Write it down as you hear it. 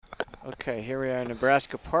Okay, here we are,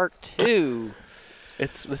 Nebraska Part 2.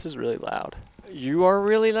 This is really loud. You are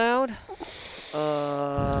really loud?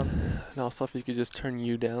 And also, if you could just turn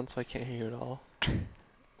you down so I can't hear it all.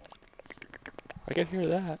 I can hear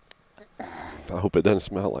that. I hope it doesn't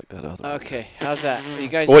smell like that other one. Okay, how's that? You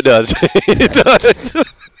guys? Oh, it does. It does.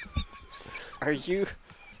 Are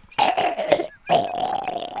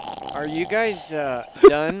you guys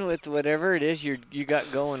done with whatever it is you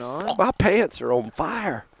got going on? My pants are on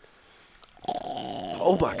fire.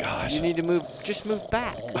 Oh, my gosh. You need to just move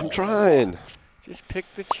back. I'm trying. Just pick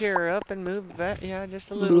the chair up and move back. Yeah, just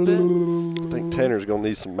a little bit. I think Tanner's going to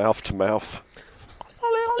need some mouth-to-mouth.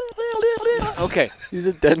 Okay. Use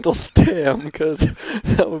a dental stem because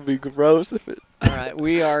that would be gross if it All right,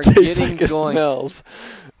 we are tastes getting like it going. smells.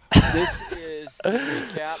 This is the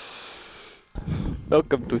recap.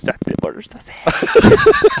 Welcome to Saturday Border Sausage.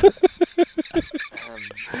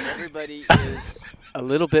 Everybody is a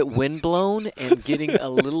little bit windblown and getting a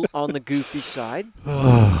little on the goofy side.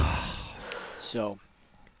 So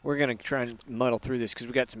we're going to try and muddle through this because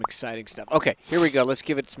we got some exciting stuff. Okay, here we go. Let's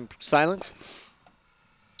give it some silence.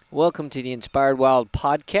 Welcome to the Inspired Wild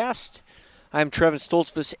podcast. I'm Trevin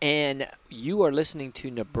Stoltzfus, and you are listening to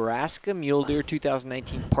Nebraska Mule Deer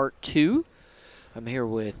 2019 Part 2. I'm here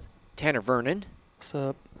with Tanner Vernon. What's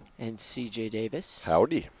up? And CJ Davis.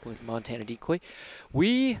 Howdy. With Montana Decoy.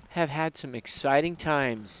 We have had some exciting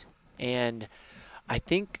times, and I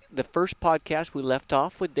think the first podcast we left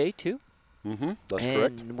off with day 2. Mm-hmm. That's and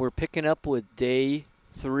correct. And we're picking up with day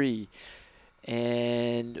 3.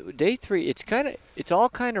 And day 3, it's all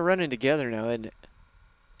kind of running together now, isn't it?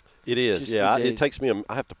 It is, Just yeah. the It days. takes me.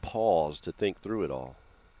 I have to pause to think through it all.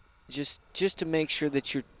 Just to make sure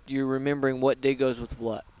that you're remembering what day goes with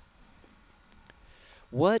what.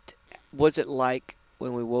 What was it like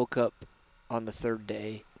when we woke up on the third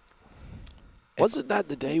day? Wasn't that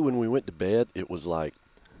the day when we went to bed? It was like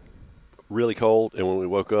really cold, and when we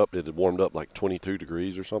woke up, it had warmed up like 22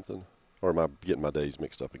 degrees or something. Or am I getting my days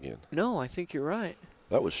mixed up again? No, I think you're right.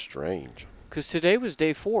 That was strange. Because today was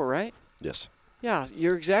day 4, right? Yes. Yeah,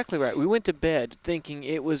 you're exactly right. We went to bed thinking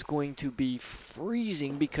it was going to be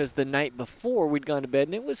freezing because the night before we'd gone to bed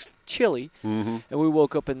and it was chilly. Mm-hmm. And we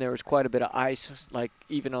woke up and there was quite a bit of ice, like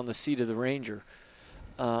even on the seat of the Ranger.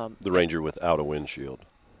 The Ranger without a windshield.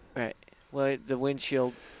 Right. Well, the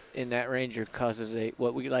windshield in that Ranger causes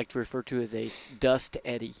what we like to refer to as a dust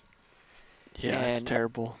eddy. Yeah, it's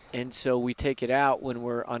terrible. And so we take it out when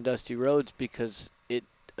we're on dusty roads because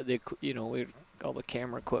all the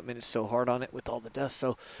camera equipment is so hard on it with all the dust.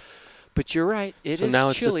 So, but you're right. It so is now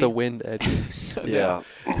it's chilly. just a wind eddy. So Yeah.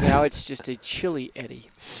 now it's just a chilly eddy.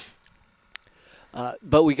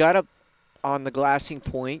 But we got up on the glassing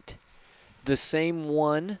point, the same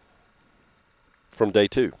one From day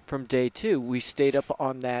 2. from day 2. We stayed up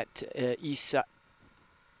on that east side.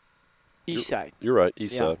 You're right,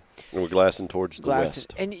 east Yeah. side. And we're glassing towards the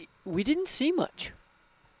west. And we didn't see much.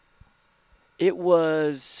 It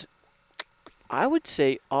was, I would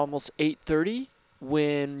say, almost 8:30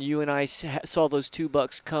 when you and I saw those 2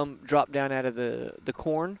 bucks drop down out of the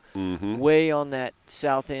corn, Mm-hmm. way on that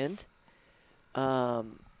south end.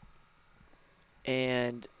 And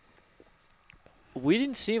we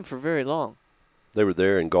didn't see them for very long. They were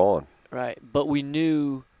there and gone. Right, but we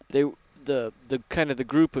knew the kind of the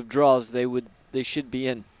group of draws they should be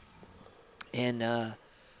in, and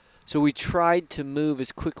so we tried to move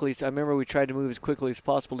as quickly as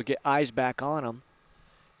possible to get eyes back on them,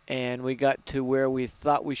 and we got to where we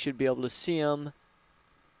thought we should be able to see them,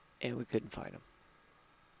 and we couldn't find them.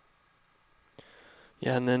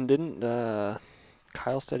 Yeah, and then didn't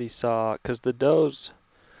Kyle said he saw, because the does,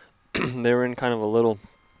 they were in kind of a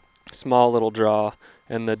small little draw,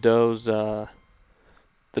 and the does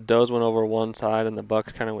went over one side and the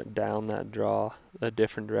bucks kind of went down that draw a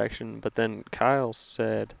different direction. But then Kyle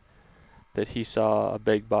said that he saw a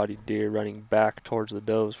big-bodied deer running back towards the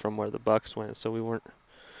does from where the bucks went. So we weren't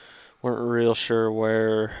real sure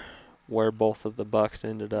where both of the bucks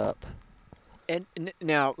ended up. And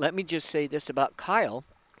now let me just say this about Kyle: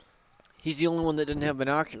 he's the only one that didn't have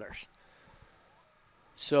binoculars,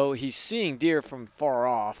 so he's seeing deer from far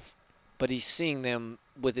off, but he's seeing them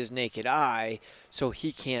with his naked eye, so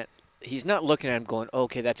he's not looking at him going,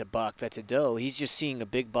 okay, that's a buck, that's a doe. He's just seeing a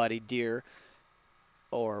big-bodied deer,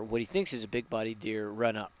 or what he thinks is a big-bodied deer,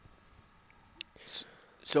 run up.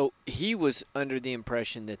 So he was under the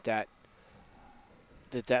impression that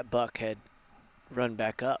buck had run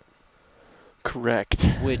back up. Correct.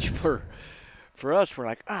 Which for us, we're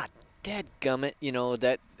like, dadgummit,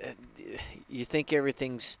 that you think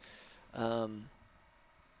everything's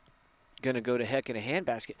going to go to heck in a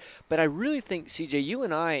handbasket. But I really think, CJ, you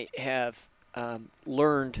and I have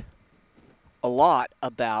learned a lot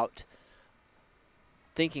about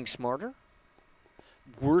thinking smarter,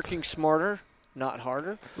 working smarter, not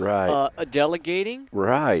harder. Right. Delegating.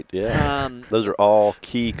 Right, yeah. Those are all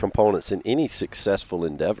key components in any successful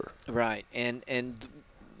endeavor. Right. And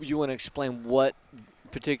you want to explain what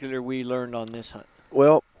particular we learned on this hunt?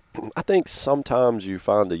 Well, I think sometimes you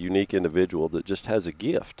find a unique individual that just has a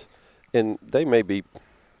gift. And they may be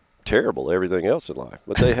terrible at everything else in life,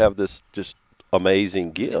 but they have this just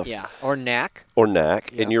amazing gift. Yeah, or knack.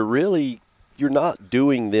 And you're not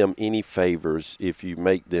doing them any favors if you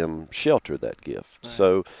make them shelter that gift. Right.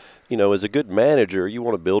 So, as a good manager, you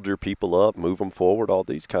want to build your people up, move them forward, all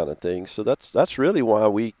these kind of things. So that's really why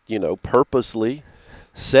we, purposely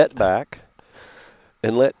set back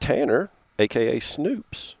and let Tanner, a.k.a.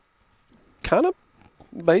 Snoops, kind of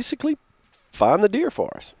basically find the deer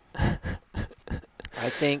for us. I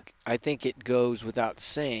think it goes without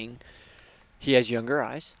saying he has younger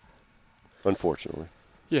eyes. Unfortunately.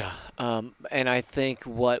 Yeah, and I think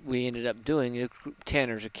what we ended up doing,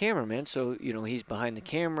 Tanner's a cameraman, so, he's behind the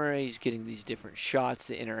camera, he's getting these different shots,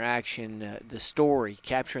 the interaction, the story,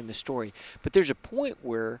 capturing the story. But there's a point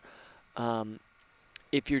where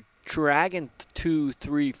if you're dragging 2,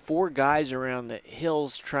 3, 4 guys around the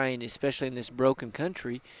hills trying, especially in this broken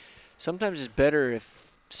country, sometimes it's better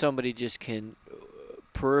if somebody just can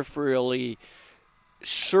peripherally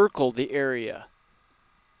circle the area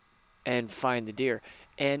and find the deer.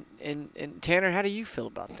 And Tanner, how do you feel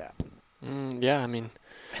about that? Yeah, I mean,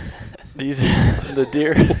 the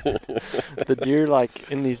deer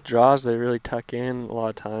like in these draws, they really tuck in a lot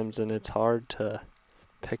of times, and it's hard to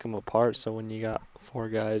pick them apart. So when you got 4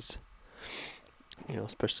 guys,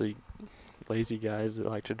 especially lazy guys that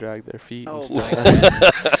like to drag their feet and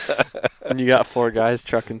stuff, when you got 4 guys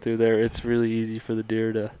trucking through there, it's really easy for the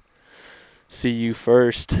deer to see you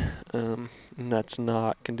first, and that's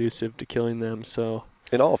not conducive to killing them. So,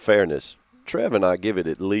 in all fairness, Trev and I give it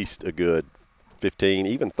at least a good 15,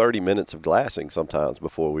 even 30 minutes of glassing sometimes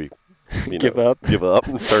before we give up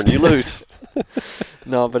and turn you loose.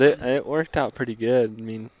 No, but it worked out pretty good. I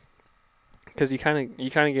mean, because you kind of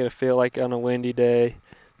get a feel like on a windy day,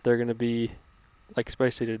 they're going to be, like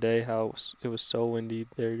especially today, how it was so windy,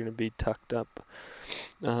 they're going to be tucked up,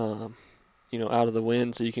 out of the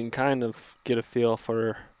wind. So you can kind of get a feel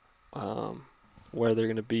for where they're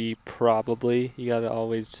going to be probably.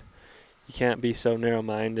 You can't be so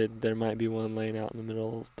narrow-minded. There might be one laying out in the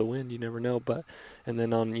middle of the wind. You never know. And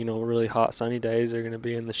then on, really hot sunny days, they're going to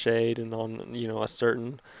be in the shade and on, a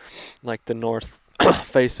certain, like the north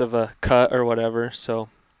face of a cut or whatever. So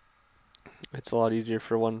it's a lot easier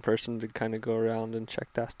for one person to kind of go around and check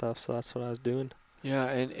that stuff. So that's what I was doing. Yeah,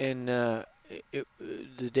 and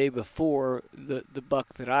the day before, the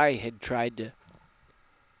buck that I had tried to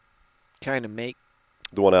kind of make.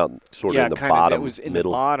 The one out sort of in the bottom, it was in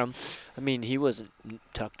middle. The bottom. I mean, he wasn't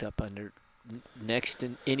tucked up under next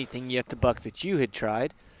to anything, yet the buck that you had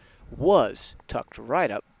tried was tucked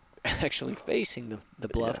right up, actually facing the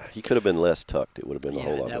bluff. Yeah, he could have been less tucked. It would have been a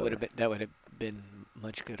whole lot better. That would have been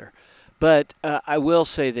much gooder. But I will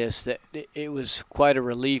say this, that it was quite a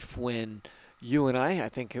relief when you and I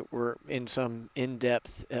think it were in some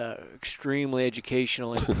in-depth, extremely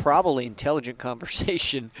educational and probably intelligent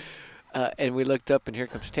conversation. And we looked up, and here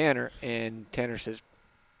comes Tanner. And Tanner says,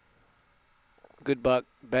 good buck,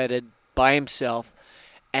 bedded by himself.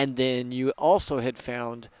 And then you also had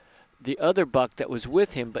found the other buck that was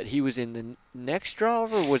with him, but he was in the next draw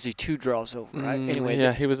over, or was he 2 draws over, right? Anyway,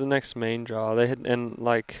 yeah, he was the next main draw. They had, and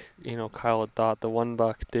like, Kyle had thought, the one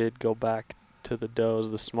buck did go back to the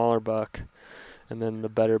does, the smaller buck. And then the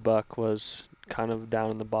better buck was kind of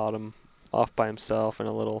down in the bottom, off by himself in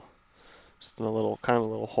a little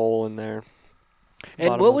hole in there.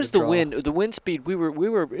 And what was the wind? The wind speed? We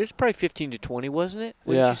were. It's probably 15 to 20, wasn't it?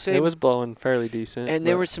 Wouldn't you say? It was blowing fairly decent. And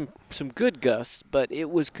there were some good gusts, but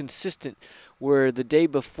it was consistent. Where the day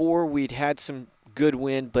before we'd had some good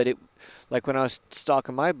wind, but it, like when I was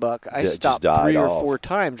stalking my buck, I stopped 3 or 4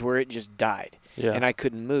 times where it just died, and I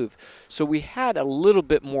couldn't move. So we had a little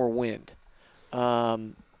bit more wind,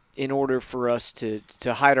 in order for us to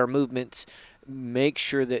hide our movements. Make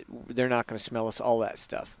sure that they're not going to smell us, all that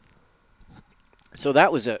stuff. So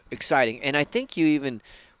that was exciting. And I think you even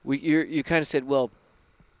you kind of said, well,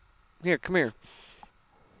 here, come here.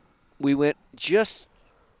 We went just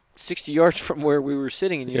 60 yards from where we were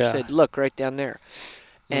sitting, and you said, look, right down there.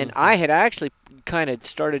 And I had actually kind of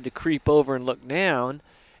started to creep over and look down,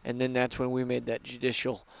 and then that's when we made that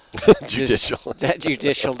judicial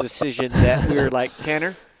decision that we were like,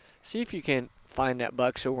 Tanner, see if you can find that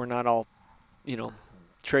buck so we're not all,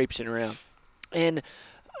 traipsing around. And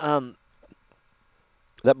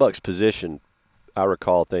that buck's position, I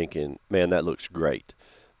recall thinking, man, that looks great.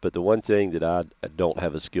 But the one thing that I don't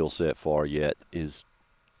have a skill set for yet is,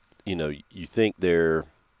 you think they're,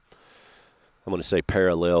 I'm going to say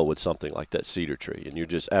parallel with something like that cedar tree, and you're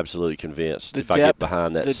just absolutely convinced I get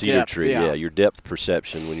behind that cedar tree, your depth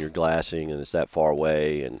perception when you're glassing and it's that far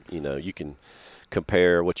away, and, you can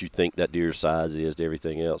compare what you think that deer's size is to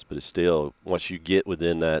everything else, but it's still, once you get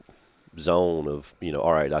within that zone of,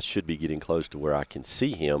 all right, I should be getting close to where I can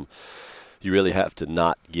see him, you really have to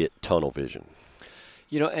not get tunnel vision.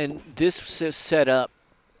 And this was set up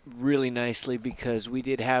really nicely because we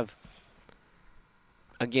did have,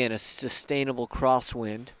 again, a sustainable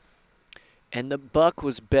crosswind, and the buck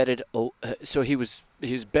was bedded. So he was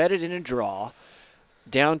bedded in a draw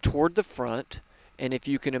down toward the front, and if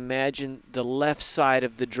you can imagine the left side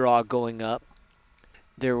of the draw going up,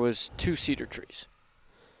 there was 2 cedar trees,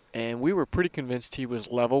 and we were pretty convinced he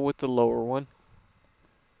was level with the lower one,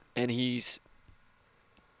 and we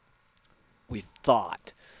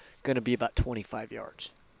thought, going to be about 25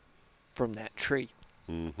 yards from that tree.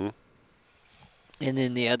 Mm-hmm. And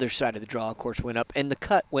then the other side of the draw, of course, went up, and the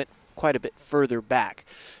cut went quite a bit further back.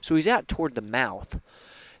 So he's out toward the mouth.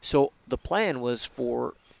 So the plan was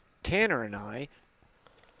for Tanner and I,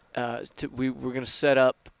 we were going to set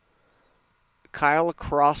up Kyle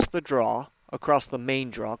across the draw, across the main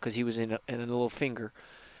draw, because he was in a little finger,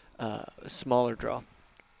 a smaller draw.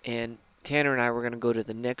 And Tanner and I were going to go to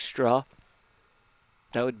the next draw.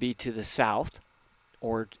 That would be to the south,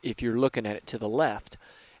 or if you're looking at it, to the left,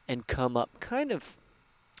 and come up kind of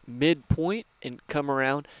midpoint and come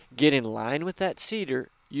around, get in line with that cedar,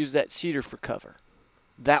 use that cedar for cover.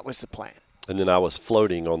 That was the plan. And then I was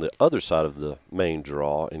floating on the other side of the main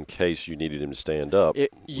draw in case you needed him to stand up.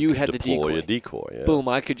 You had deploy a decoy. Yeah. Boom,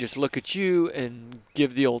 I could just look at you and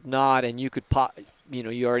give the old nod, and you could pop,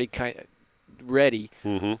 you already kind of ready.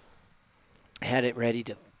 Mm-hmm. Had it ready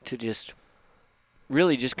to just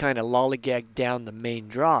really just kind of lollygag down the main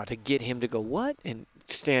draw to get him to go, what? And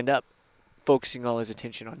stand up, focusing all his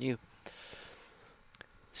attention on you.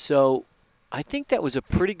 So I think that was a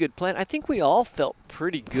pretty good plan. I think we all felt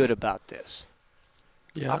pretty good about this.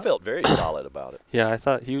 Yeah, I felt very solid about it. Yeah, I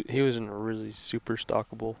thought he was in a really super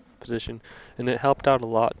stockable position, and it helped out a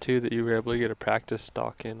lot too that you were able to get a practice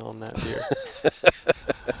stock in on that deer.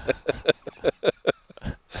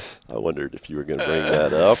 I wondered if you were going to bring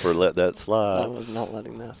that up or let that slide. I was not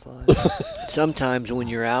letting that slide. Sometimes when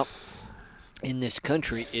you're out in this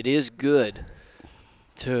country, it is good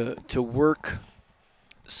to work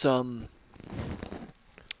some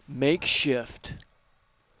makeshift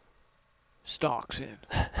stalks in.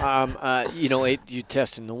 You're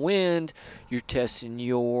testing the wind, you're testing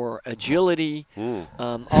your agility,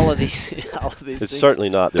 all of these things. It's certainly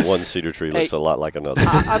not that one cedar tree looks a lot like another.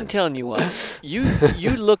 I'm telling you what, you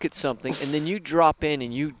look at something and then you drop in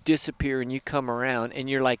and you disappear and you come around and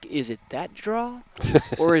you're like, is it that draw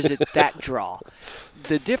or is it that draw?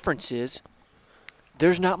 The difference is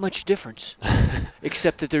there's not much difference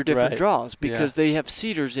except that they're different draws because they have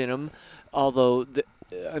cedars in them, although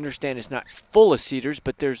understand it's not full of cedars,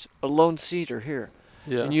 but there's a lone cedar here.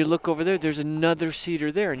 Yeah. And you look over there, there's another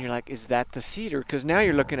cedar there, and you're like, is that the cedar? Because now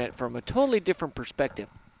you're looking at it from a totally different perspective.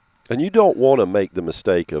 And you don't want to make the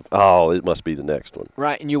mistake of, oh, it must be the next one.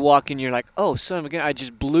 Right, and you walk in, you're like, oh, son of a gun, I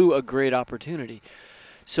just blew a great opportunity.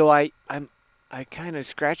 So I kind of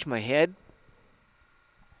scratched my head.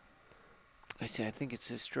 I said, I think it's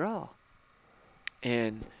this draw.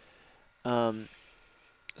 And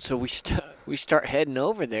so we start heading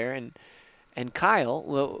over there, and Kyle,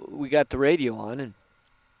 well, we got the radio on, and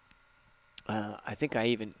I think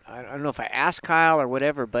I don't know if I asked Kyle or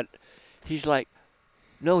whatever, but he's like,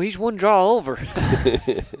 no, he's one draw over.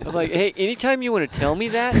 I'm like, hey, anytime you want to tell me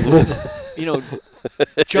that,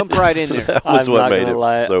 jump right in there. That was what made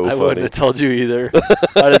it so funny. I wouldn't have told you either.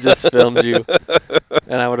 I'd have just filmed you,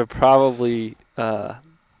 and I would have probably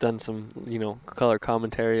done some, color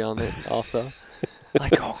commentary on it also.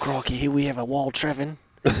 Like, oh, crocky, here we have a wild Trevin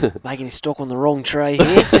making his stalk on the wrong tray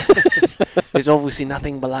here. There's obviously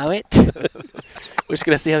nothing below it. We're just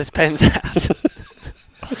going to see how this pans out.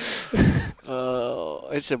 Oh,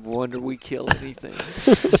 it's a wonder we kill anything.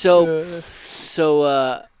 So,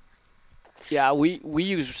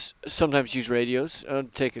 we sometimes use radios. I'll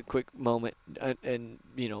take a quick moment. And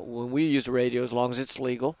when we use a radio, as long as it's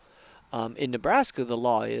legal, in Nebraska, the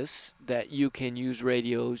law is that you can use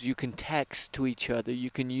radios, you can text to each other, you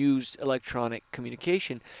can use electronic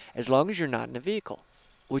communication as long as you're not in a vehicle.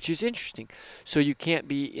 which is interesting. So you can't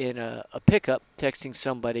be in a pickup texting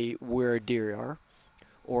somebody where a deer are,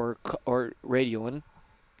 or radioing.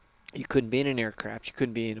 You couldn't be in an aircraft. You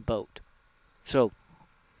couldn't be in a boat. So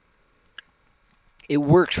it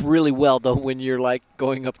works really well, though, when you're like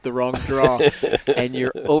going up the wrong draw and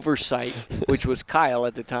your oversight, which was Kyle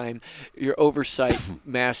at the time, your oversight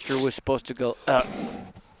master was supposed to go,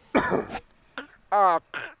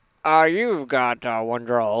 you've got one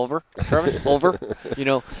draw over, Trevor, over, you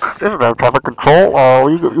know. This is air traffic control.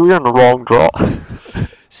 You're in the wrong draw.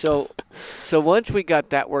 So once we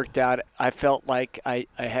got that worked out, I felt like I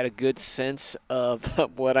had a good sense of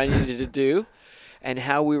what I needed to do and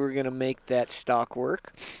how we were going to make that stock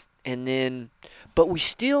work. And then, but we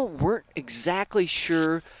still weren't exactly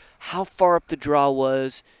sure how far up the draw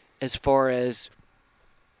was as far as,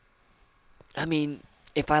 I mean,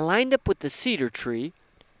 if I lined up with the cedar tree,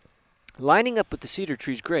 lining up with the cedar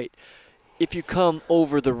tree is great. If you come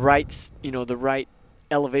over the right, the right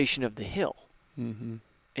elevation of the hill, Mm-hmm.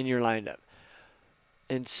 and you're lined up.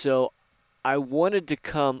 And so I wanted to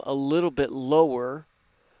come a little bit lower,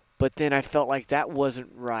 but then I felt like that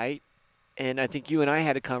wasn't right. And I think you and I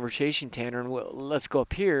had a conversation, Tanner, and let's go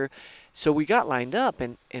up here. So we got lined up,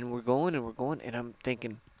 and we're going, and I'm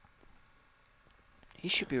thinking, he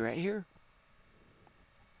should be right here.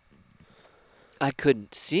 I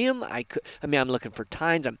couldn't see him. I'm looking for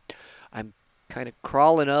tines. I'm kind of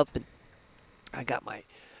crawling up, and I got my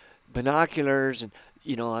binoculars, and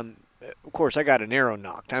of course I got an arrow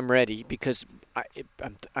knocked. I'm ready because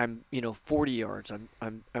I'm 40 yards.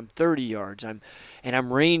 I'm 30 yards.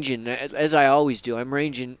 I'm ranging as I always do. I'm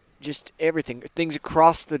ranging just everything, things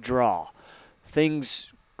across the draw, things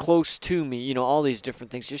close to me. All these different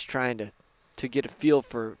things, just trying to get a feel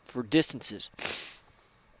for distances.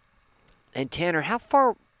 And Tanner, how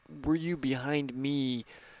far were you behind me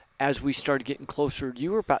as we started getting closer?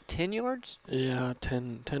 You were about 10 yards? Yeah,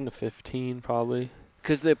 10 to 15 probably.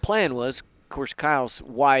 Because the plan was, of course, Kyle's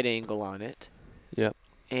wide angle on it. Yep.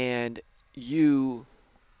 And you,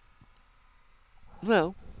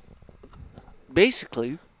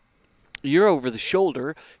 basically, you're over the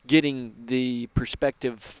shoulder getting the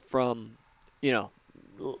perspective from,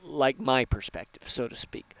 like my perspective, so to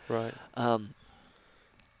speak. Right.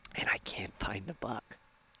 And I can't find the buck.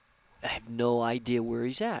 I have no idea where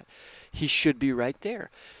he's at. He should be right there.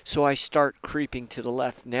 So I start creeping to the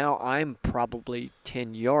left. Now I'm probably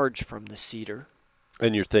 10 yards from the cedar.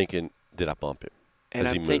 And you're thinking, did I bump him? And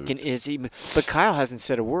Has I'm he thinking, moved? is he? But Kyle hasn't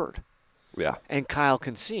said a word. Yeah. And Kyle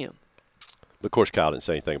can see him. But of course, Kyle didn't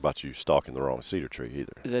say anything about you stalking the wrong cedar tree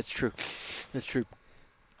either. That's true.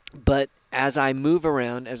 But as I move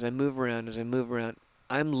around,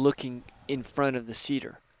 I'm looking in front of the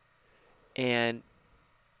cedar. And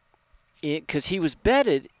because he was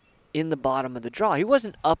bedded in the bottom of the draw. He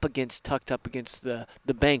wasn't tucked up against the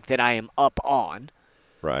bank that I am up on.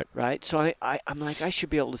 Right. Right? So I'm like, I should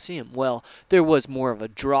be able to see him. Well, there was more of a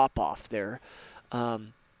drop-off there.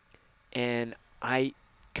 And I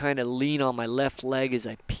kind of lean on my left leg as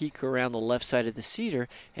I peek around the left side of the cedar,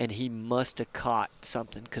 and he must have caught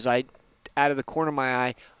something. Because out of the corner of my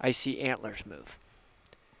eye, I see antlers move.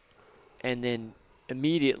 And then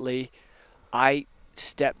immediately, I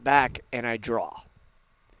step back and I draw.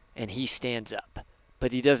 And he stands up.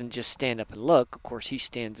 But he doesn't just stand up and look. Of course, he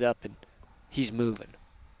stands up and he's moving.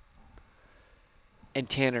 And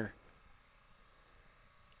Tanner,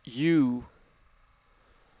 you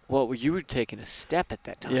were taking a step at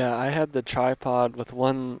that time. Yeah, I had the tripod with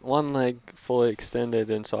one leg fully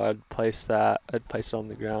extended, and so I'd place it on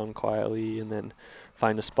the ground quietly and then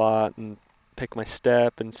find a spot and pick my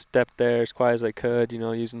step and step there as quiet as I could,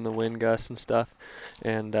 using the wind gusts and stuff.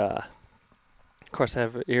 And of course I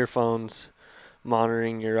have earphones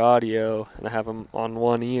monitoring your audio, and I have them on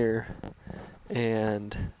one ear.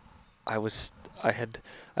 And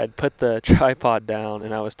I'd put the tripod down,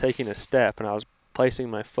 and I was taking a step, and I was placing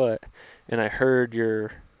my foot, and I heard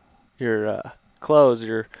your clothes,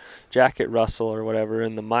 your jacket rustle or whatever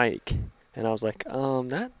in the mic. And I was like,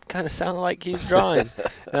 that kind of sounded like he's drawing.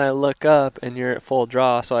 And I look up, and you're at full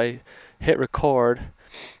draw. So I hit record,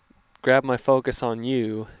 grab my focus on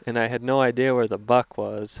you, and I had no idea where the buck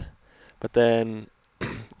was. But then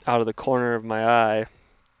out of the corner of my eye,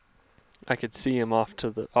 I could see him off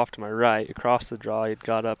to my right, across the draw. He'd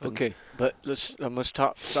got up. Okay, but I must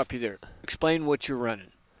stop you there. Explain what you're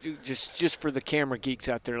running. Just for the camera geeks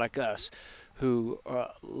out there like us who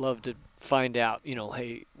love to find out,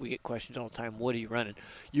 hey, we get questions all the time. What are you running?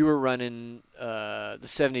 You were running the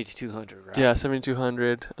 7200, right? Yeah,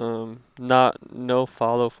 7200. No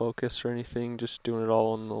follow focus or anything. Just doing it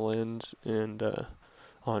all on the lens and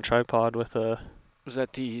on a tripod with a Was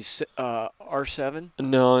that the R7?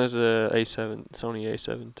 No, it was a A7, Sony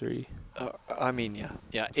A7 III.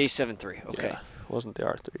 Yeah, A7 III. Okay, Yeah, wasn't the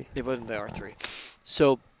R3. it wasn't the R3.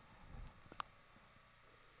 So,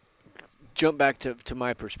 jump back to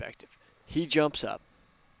my perspective. He jumps up.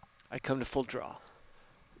 I come to full draw.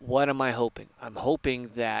 What am I hoping? I'm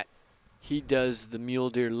hoping that he does the mule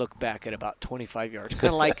deer look back at about 25 yards,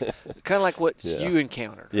 kind of like what Yeah. you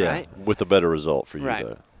encountered, Yeah, right? with a better result for you, Right.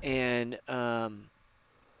 though. And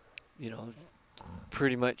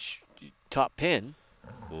pretty much top pin,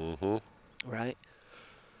 Mm-hmm. right?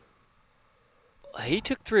 He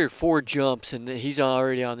took 3 or 4 jumps, and he's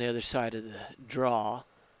already on the other side of the draw.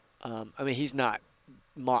 He's not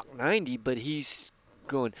Mach 90, but he's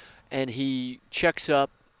going, and he checks up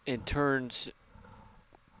and turns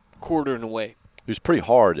quartering away. It was pretty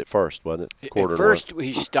hard at first, wasn't it? At first,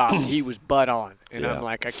 he stopped. He was butt on, and Yeah. I'm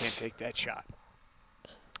like, I can't take that shot.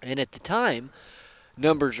 And at the time,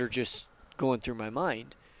 numbers are just going through my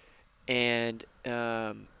mind. And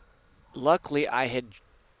luckily, I had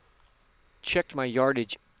checked my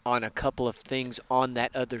yardage on a couple of things on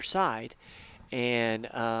that other side, and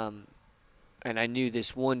I knew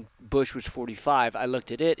this one bush was 45. I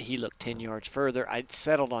looked at it. He looked 10 yards further. I'd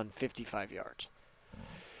settled on 55 yards.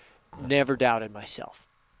 Never doubted myself.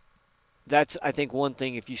 That's, I think, one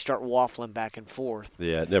thing. If you start waffling back and forth,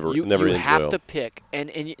 Yeah, it never you ends have well. to pick, and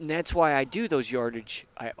that's why I do those yardage.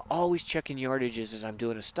 I'm always checking yardages as I'm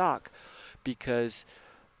doing a stock, because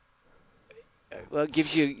it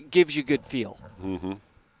gives you good feel. Mm-hmm.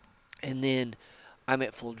 And then I'm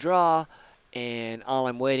at full draw, and all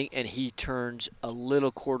I'm waiting, and he turns a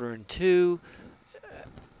little quarter and 2.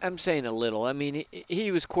 I'm saying a little. I mean,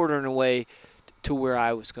 he was quartering away to where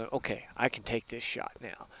I was going, okay, I can take this shot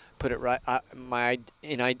now. Put it right.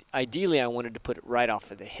 Ideally, I wanted to put it right off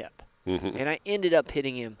of the hip, Mm-hmm. and I ended up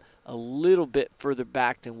hitting him a little bit further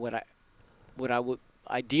back than what I would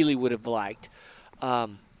ideally would have liked.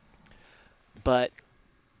 But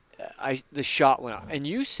the shot went out. And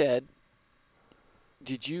you said,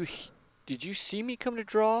 did you see me come to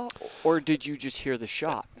draw, or did you just hear the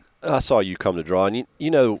shot? I saw you come to draw, and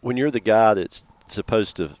you know when you're the guy that's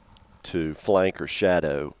supposed to flank or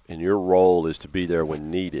shadow, and your role is to be there when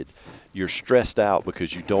needed, you're stressed out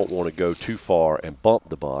because you don't want to go too far and bump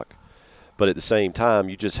the buck. But at the same time,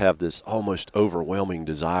 you just have this almost overwhelming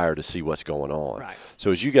desire to see what's going on. Right. So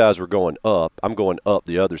as you guys were going up, I'm going up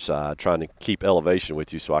the other side, trying to keep elevation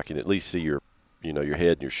with you so I can at least see your head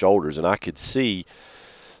and your shoulders. And I could see,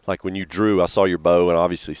 like when you drew, I saw your bow and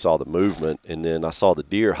obviously saw the movement, and then I saw the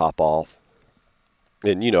deer hop off.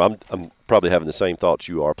 And, I'm probably having the same thoughts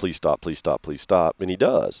you are. Please stop, please stop, please stop. And he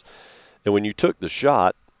does. And when you took the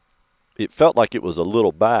shot, it felt like it was a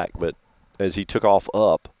little back, but as he took off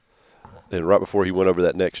up, and right before he went over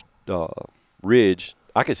that next ridge,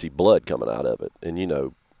 I could see blood coming out of it. And,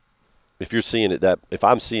 if you're seeing it if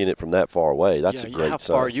I'm seeing it from that far away, that's a great How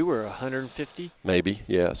sign. far you were? 150? Maybe,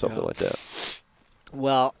 yeah, something like that.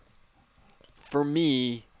 Well, for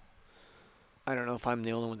me, I don't know if I'm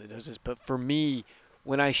the only one that does this, but for me,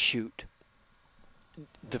 when I shoot,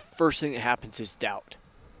 the first thing that happens is doubt.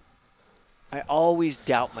 I always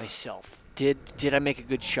doubt myself. Did I make a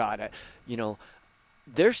good shot?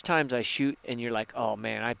 There's times I shoot and you're like, oh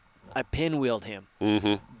man, I pinwheeled him.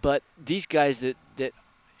 Mm-hmm. But these guys that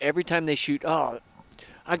every time they shoot, oh,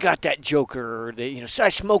 I got that joker, or I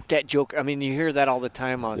smoked that joker. I mean, you hear that all the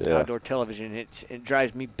time on outdoor television. It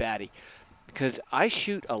drives me batty because I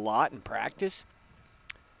shoot a lot in practice,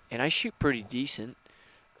 and I shoot pretty decent.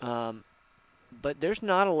 But there's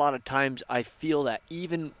not a lot of times I feel that,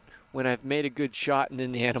 even when I've made a good shot and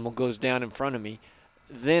then the animal goes down in front of me,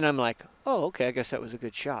 then I'm like, oh, okay, I guess that was a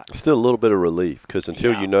good shot. Still a little bit of relief because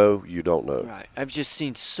until Yeah. you know, you don't know. Right. I've just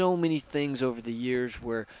seen so many things over the years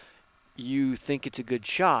where you think it's a good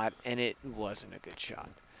shot and it wasn't a good shot.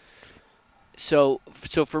 So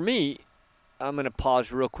for me, I'm going to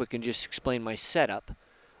pause real quick and just explain my setup.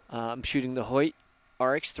 I'm shooting the Hoyt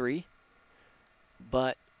RX3,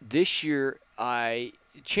 but this year I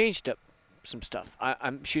changed up some stuff.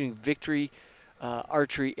 I'm shooting Victory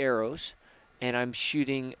archery arrows, and I'm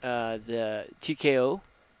shooting the TKO,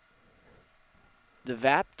 the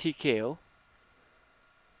VAP TKO,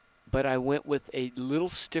 but I went with a little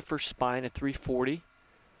stiffer spine, a 340.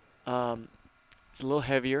 It's a little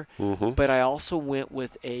heavier, Mm-hmm. but I also went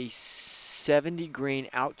with a 70 grain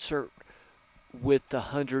outsert with the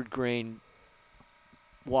 100 grain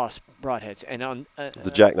wasp broadheads. And on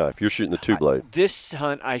The jackknife. You're shooting the two blade. this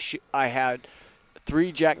hunt, I had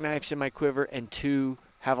 3 jackknives in my quiver and 2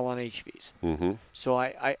 Havalon HVs. Mm-hmm. So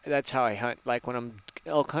I that's how I hunt. Like when I'm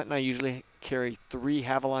elk hunting, I usually carry 3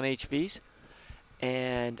 Havalon HVs,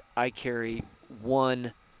 and I carry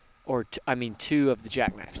one or two of the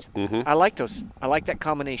jackknives. Mm-hmm. I like those. I like that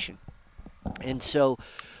combination. And so,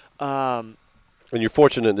 And you're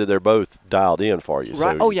fortunate that they're both dialed in for you,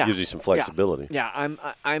 Right. so Oh, yeah. it gives you some flexibility.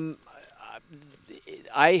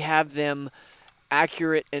 I have them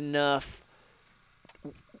accurate enough.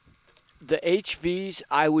 The HVs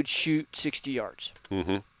I would shoot 60 yards.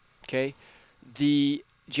 Mm-hmm. Okay, the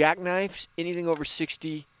jackknives anything over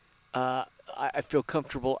 60, I feel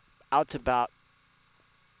comfortable out to about.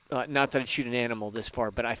 Not that I'd shoot an animal this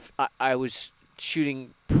far, but I was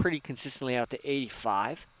shooting pretty consistently out to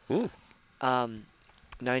 85,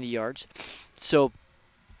 90 yards. So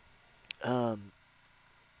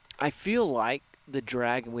I feel like the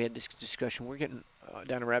drag, and we had this discussion. We're getting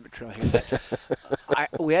down a rabbit trail here.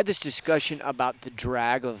 But we had this discussion about the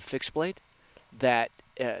drag of a fixed blade. That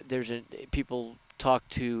people talk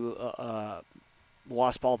to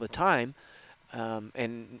Wasp all the time,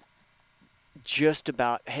 and just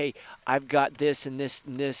about, hey, I've got this and this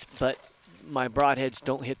and this, but my broadheads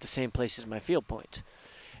don't hit the same place as my field points.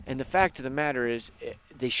 And the fact of the matter is,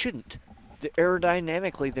 they shouldn't.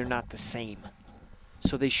 Aerodynamically, they're not the same.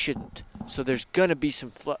 So they shouldn't. So there's going to be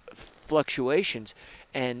some fluctuations,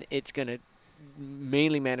 and it's going to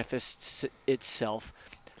mainly manifest itself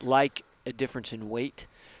like a difference in weight.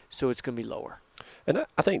 So it's going to be lower. And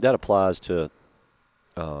I think that applies to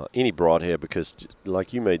any broadhead, because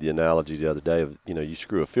like you made the analogy the other day of, you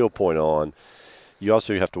screw a field point on, you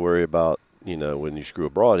also have to worry about, when you screw a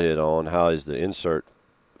broadhead on, how is the insert,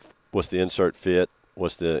 what's the insert fit,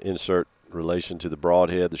 what's the insert relation to the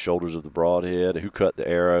broadhead, the shoulders of the broadhead, who cut the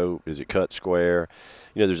arrow, is it cut square?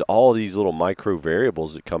 There's all these little micro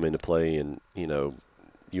variables that come into play, and,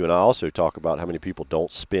 you and I also talk about how many people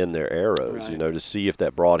don't spin their arrows, right. To see if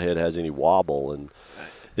that broadhead has any wobble, and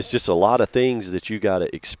it's just a lot of things that you got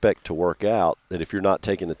to expect to work out, that if you're not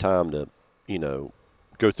taking the time to,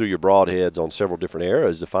 go through your broadheads on several different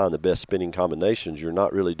arrows to find the best spinning combinations, you're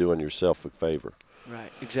not really doing yourself a favor.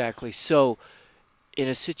 Right, exactly. So in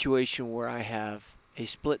a situation where I have a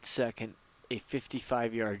split second, a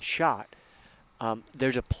 55-yard shot,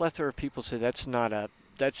 there's a plethora of people say that's not a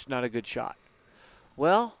good shot.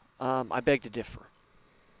 Well, I beg to differ.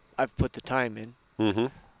 I've put the time in. Mm-hmm.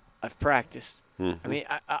 I've practiced. Mm-hmm. I mean,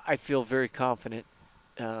 I feel very confident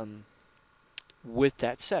with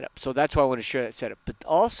that setup. So that's why I want to share that setup. But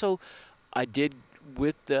also, I did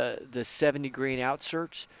with the 70 grain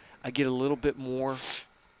outserts, I get a little bit more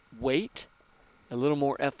weight, a little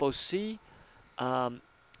more FOC, and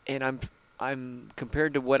I'm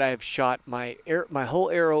compared to what I've shot. My whole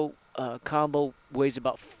arrow combo weighs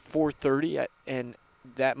about 430, and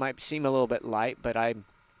that might seem a little bit light, but I'm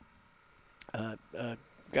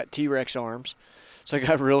got T-Rex arms, so I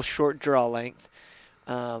got real short draw length,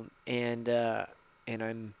 and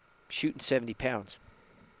I'm shooting 70 pounds,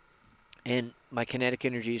 and my kinetic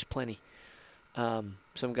energy is plenty.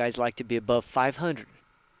 Some guys like to be above 500,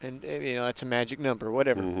 and that's a magic number,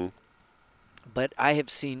 whatever. Mm-hmm. But I have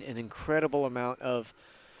seen an incredible amount of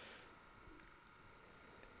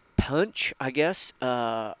punch, I guess,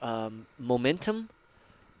 momentum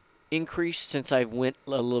increase since I went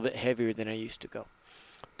a little bit heavier than I used to go.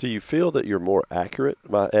 Do you feel that you're more accurate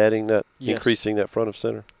by adding that, Yes. increasing that front of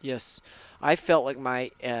center? Yes, I felt like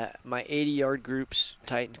my 80-yard groups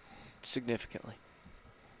tightened significantly.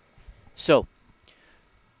 So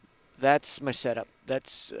that's my setup.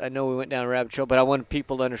 I know we went down a rabbit trail, but I want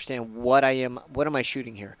people to understand what am I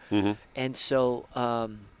shooting here. Mm-hmm. And so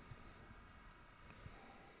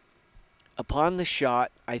upon the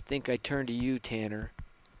shot, I think I turned to you, Tanner,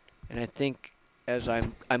 and I think as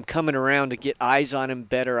I'm coming around to get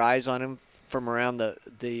better eyes on him from around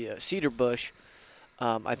the cedar bush,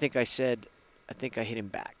 I think I said, I think I hit him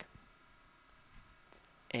back.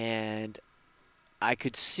 And I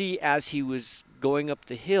could see as he was going up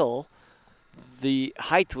the hill, the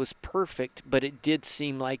height was perfect, but it did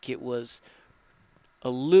seem like it was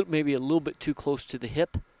maybe a little bit too close to the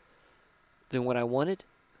hip than what I wanted.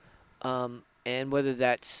 And whether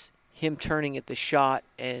that's him turning at the shot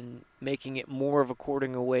and making it more of a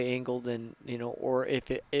quartering away angle than, or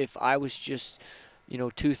if I was just,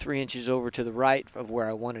 2-3 inches over to the right of where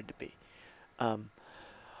I wanted to be.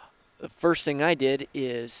 The first thing I did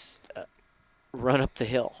is run up the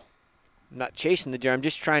hill. I'm not chasing the deer. I'm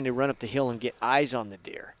just trying to run up the hill and get eyes on the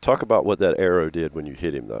deer. Talk about what that arrow did when you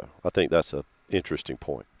hit him, though. I think that's an interesting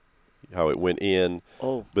point. How it went in,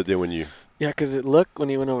 but then when you... Yeah, because it looked, when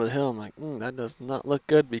he went over the hill, I'm like, that does not look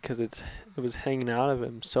good because it was hanging out of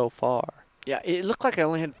him so far. Yeah, it looked like I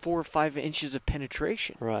only had 4 or 5 inches of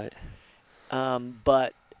penetration. Right.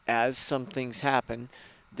 But as some things happen,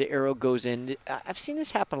 the arrow goes in. I've seen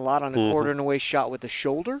this happen a lot on a quarter and away shot with the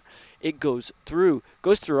shoulder. It goes through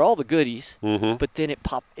all the goodies, but then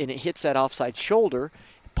it hits that offside shoulder,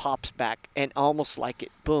 it pops back, and almost like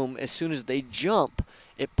it, boom, as soon as they jump,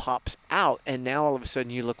 it pops out, and now all of a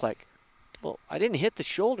sudden you look like, well, I didn't hit the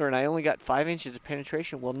shoulder and I only got 5 inches of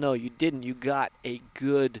penetration. Well, no, you didn't. You got a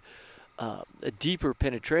good, a deeper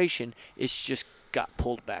penetration. It's just got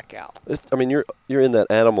pulled back out. I mean, you're in that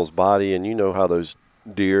animal's body, and you know how those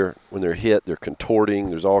deer, when they're hit, they're contorting.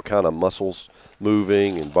 There's all kind of muscles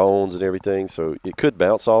moving and bones and everything. So it could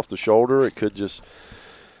bounce off the shoulder. It could just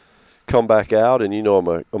come back out. And, you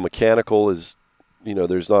know, a mechanical is, you know,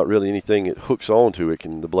 there's not really anything it hooks onto.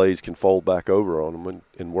 The blades can fold back over on them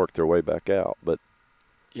and work their way back out. But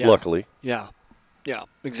luckily. Yeah,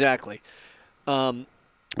 exactly.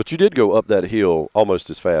 But you did go up that hill almost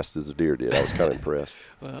as fast as the deer did. I was kind of impressed.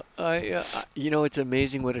 Well, it's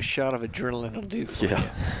amazing what a shot of adrenaline will do for you.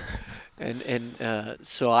 And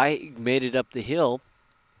so I made it up the hill,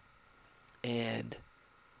 and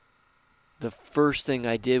the first thing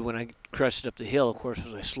I did when I crested up the hill, of course,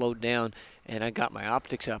 was I slowed down, and I got my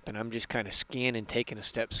optics up, and I'm just kind of scanning, taking a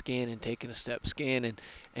step, scanning,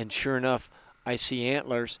 and sure enough, I see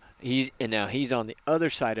antlers. He's on the other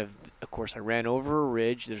side of course, I ran over a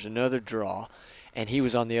ridge. There's another draw, and he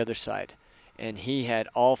was on the other side. And he had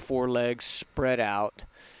all 4 legs spread out,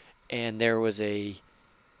 and there was a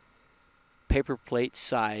paper plate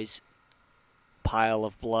size pile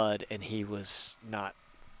of blood, and he was not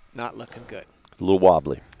looking good. A little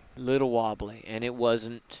wobbly. And it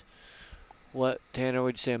wasn't, what, Tanner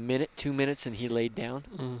would say, a minute, 2 minutes, and he laid down?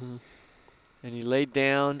 Mm-hmm. And he laid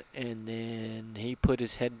down, and then he put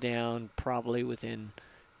his head down probably within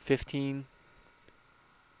 15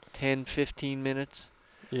 minutes.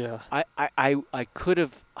 Yeah. I could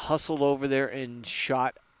have hustled over there and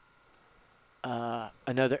shot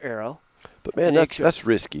another arrow. But, man, that's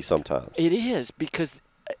risky sometimes. It is, because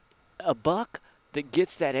a buck that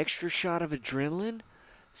gets that extra shot of adrenaline,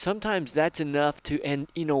 sometimes that's enough to – and,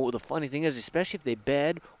 you know, the funny thing is, especially if they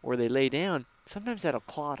bed or they lay down, sometimes that'll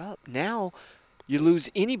clot up. Now you lose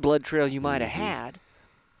any blood trail you might have had,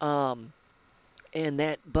 and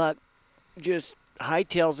that buck just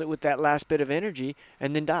hightails it with that last bit of energy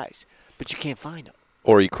and then dies. But you can't find him.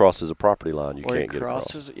 Or he crosses a property line. You can't get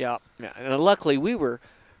across. Yeah. And luckily, we were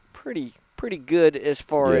pretty good as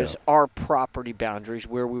far as our property boundaries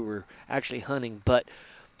where we were actually hunting. But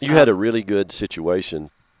you had a really good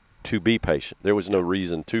situation to be patient. There was no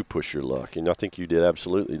reason to push your luck, and I think you did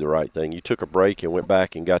absolutely the right thing. You took a break and went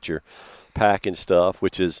back and got your pack and stuff,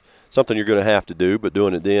 which is something you're going to have to do, but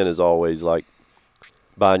doing it then is always like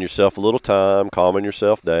buying yourself a little time, calming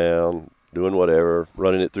yourself down, doing whatever,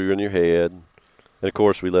 running it through in your head. And, of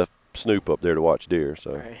course, we left Snoop up there to watch deer.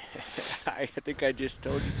 So right. I think I just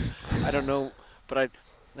told you. I don't know, but I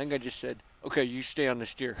think I just said, okay, you stay on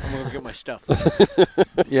this deer. I'm going to get my stuff.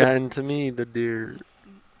 Yeah, and to me, the deer –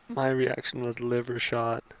 my reaction was liver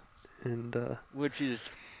shot, and which is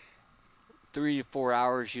 3 to 4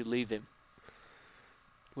 hours you leave him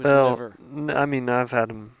with liver. liver. I mean, I've had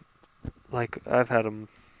him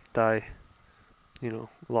die, you know,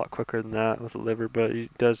 a lot quicker than that with the liver, but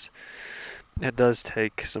it does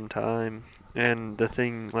take some time. And the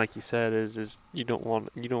thing, like you said, is you don't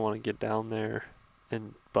want to get down there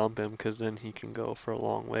and bump him, because then he can go for a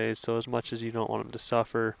long ways. So as much as you don't want him to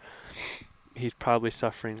suffer, he's probably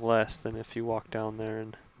suffering less than if you walked down there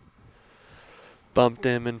and bumped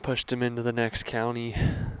him and pushed him into the next county.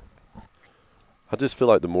 I just feel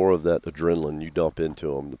like the more of that adrenaline you dump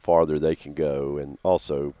into them, the farther they can go, and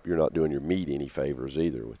also you're not doing your meat any favors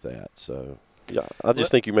either with that. So, yeah, I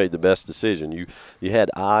just think you made the best decision. You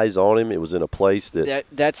had eyes on him. It was in a place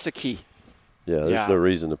that's the key. Yeah, there's no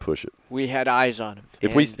reason to push it. We had eyes on him.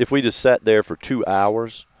 If we just sat there for 2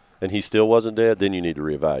 hours and he still wasn't dead, then you need to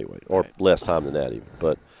reevaluate, or less time than that even.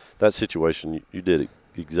 But that situation, you did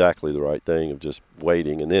exactly the right thing of just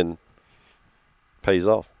waiting, and then pays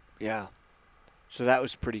off. Yeah. So that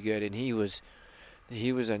was pretty good, and he was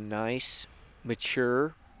a nice,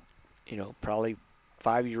 mature, you know, probably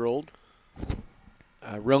 5-year-old,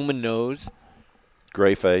 Roman nose.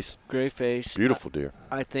 Gray face. Beautiful deer.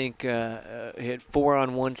 I think he had 4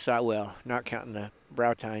 on one side. Well, not counting the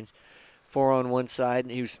brow tines. 4 on one side,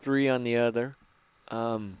 and he was 3 on the other.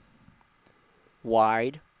 Pretty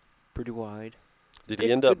wide. Did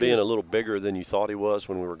he end up being a little bigger than you thought he was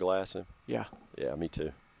when we were glassing? Yeah. Yeah, me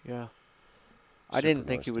too. Yeah. I didn't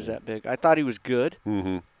think he was that big. I thought he was good.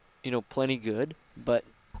 Mm-hmm. You know, plenty good, but.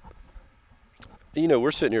 You know,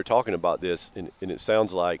 we're sitting here talking about this, and it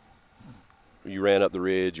sounds like you ran up the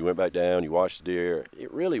ridge, you went back down, you watched the deer.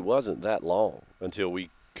 It really wasn't that long until we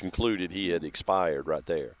concluded he had expired right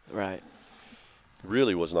there. Right.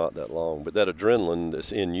 Really was not that long, but that adrenaline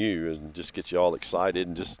that's in you and just gets you all excited,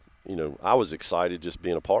 and just, you know, I was excited just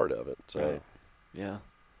being a part of it. So Right. Yeah.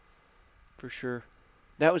 For sure.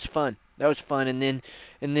 That was fun. And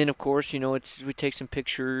then of course, you know, we take some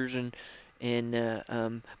pictures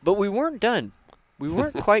but we weren't done. We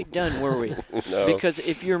weren't quite done, were we? no. Because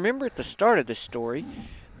if you remember at the start of this story,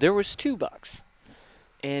 there was 2 bucks.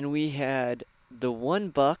 And we had the 1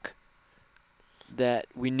 buck that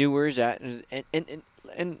we knew where he was at,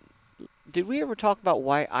 and did we ever talk about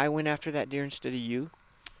why I went after that deer instead of you?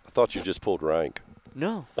 I thought you just pulled rank.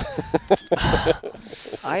 No.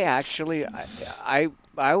 I actually,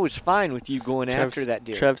 I was fine with you going after that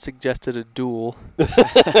deer. Trev suggested a duel,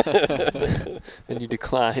 and you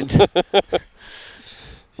declined.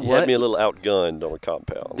 You had me a little outgunned on a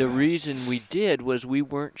compound. The reason we did was we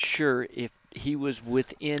weren't sure if he was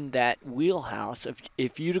within that wheelhouse.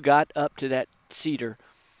 If you'd have got up to that cedar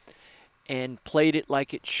and played it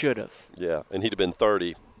like it should have. Yeah, and he'd have been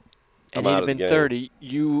 30. And he'd have been 30,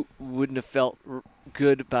 you wouldn't have felt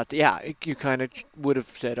good about the. Yeah, you kind of would have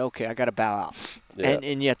said, "Okay, I got to bow out." Yeah.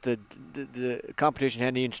 And yet the competition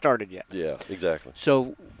hadn't even started yet. Yeah, exactly.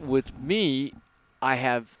 So with me, I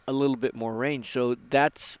have a little bit more range. So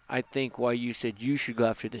that's, I think, why you said you should go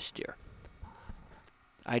after this deer.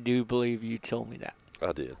 I do believe you told me that.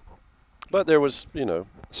 I did. But there was, you know,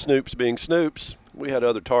 Snoops being Snoops. We had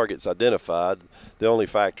other targets identified. The only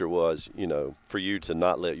factor was, you know, for you to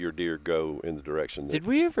not let your deer go in the direction that Did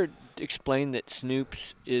we ever explain that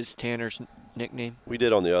Snoops is Tanner's nickname? we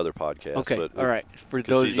did on the other podcast. Okay, but all right. For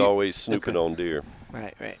because those he's of you, always snooping on deer.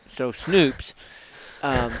 right. So Snoops,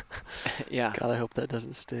 yeah. God, I hope that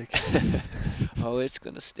doesn't stick. Oh, it's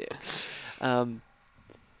gonna stick.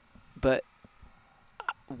 But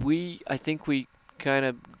I think we kind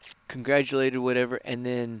of congratulated whatever, and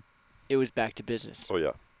then it was back to business. Oh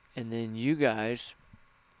yeah. And then you guys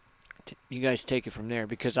take it from there,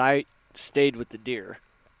 because I stayed with the deer.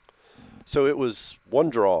 So it was one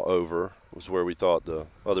draw over was where we thought the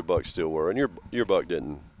other bucks still were, and your buck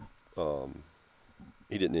didn't.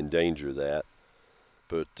 He didn't endanger that,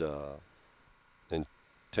 but and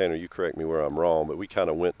Tanner, you correct me where I'm wrong, but we kind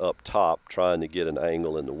of went up top trying to get an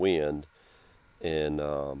angle in the wind, and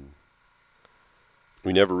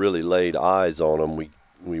we never really laid eyes on them.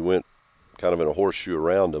 We went kind of in a horseshoe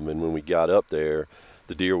around them, and when we got up there,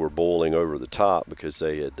 the deer were boiling over the top because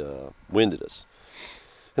they had winded us.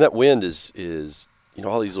 And that wind is you know,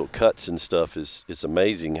 all these little cuts and stuff it's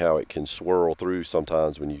amazing how it can swirl through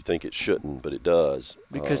sometimes when you think it shouldn't, but it does.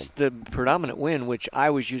 Because the predominant wind, which I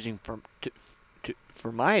was using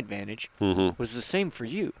for my advantage, Mm-hmm. was the same for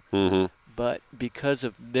you. Mm-hmm. But because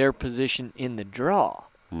of their position in the draw,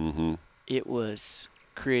 Mm-hmm. it was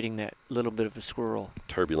creating that little bit of a swirl.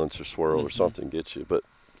 Turbulence or swirl or Mhm. something gets you. But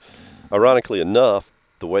ironically enough,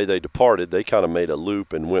 the way they departed, they kind of made a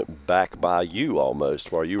loop and went back by you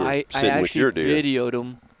almost while you were I sitting with your actually deer. videoed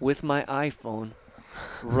them with my iPhone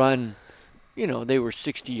run. You know, they were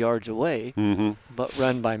 60 yards away, Mm-hmm. but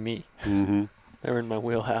run by me. Mm-hmm. They were in my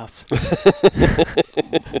wheelhouse.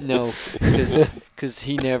 No, because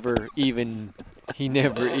he never even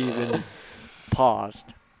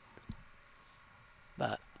paused.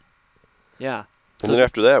 But yeah, And then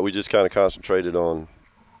after that, we just kind of concentrated on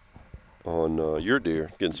your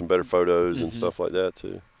deer, getting some better photos and Mhm. stuff like that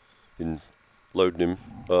too, and loading him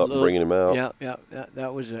up, Load- bringing him out. yeah,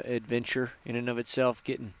 that was an adventure in and of itself.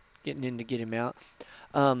 Getting in to get him out.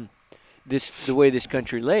 The way this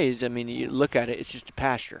country lays, I mean, you look at it, it's just a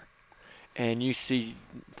pasture, and you see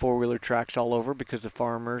 4-wheeler tracks all over because the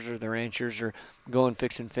farmers or the ranchers are going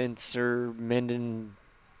fixing fence or mending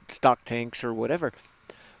stock tanks or whatever.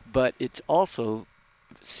 But it's also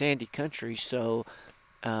sandy country, so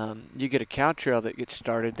you get a cow trail that gets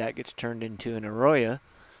started, that gets turned into an arroyo,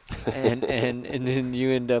 and then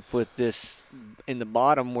you end up with this in the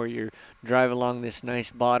bottom where you're driving along this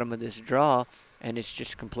nice bottom of this draw, and it's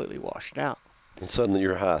just completely washed out. And suddenly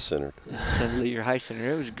you're high centered. And suddenly you're high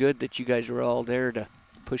center. It was good that you guys were all there to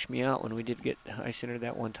push me out when we did get high center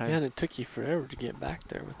that one time. Yeah, and it took you forever to get back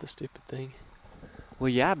there with the stupid thing. Well,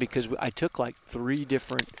 yeah, because I took like 3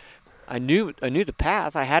 different. I knew the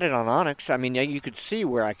path. I had it on Onyx. I mean, you could see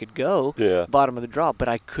where I could go, Yeah. bottom of the draw, but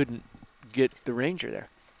I couldn't get the ranger there.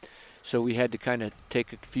 So we had to kind of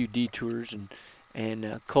take a few detours,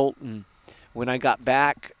 and Colton, when I got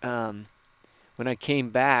back, when I came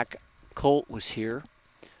back, Colt was here,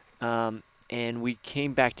 and we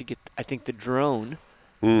came back to get, I think, the drone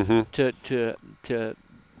Mm-hmm. to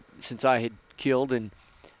since I had killed and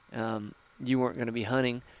you weren't going to be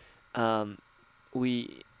hunting,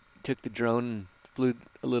 we took the drone and flew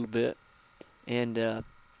a little bit, and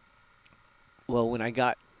well, when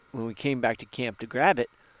we came back to camp to grab it,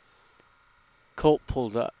 Colt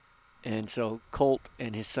pulled up, and so Colt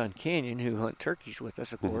and his son Canyon, who hunt turkeys with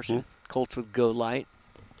us, of course, and Colt's with Go Light.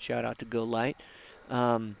 Shout out to Go Light.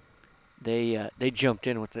 They jumped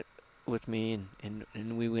in with me,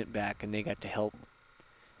 and we went back, and they got to help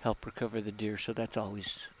recover the deer. So that's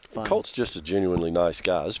always fun. Colt's just a genuinely nice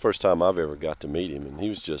guy. This is the first time I've ever got to meet him, and he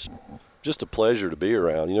was just a pleasure to be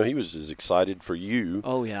around. You know, he was as excited for you.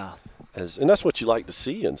 Oh yeah. And that's what you like to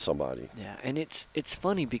see in somebody. Yeah, and it's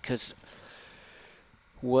funny because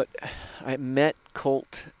what I met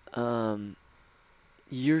Colt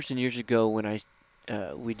years and years ago when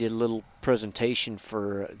we did a little presentation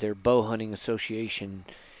for their bow hunting association,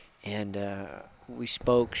 and we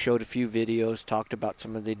spoke, showed a few videos, talked about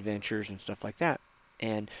some of the adventures and stuff like that.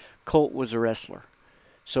 And Colt was a wrestler,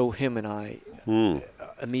 so him and I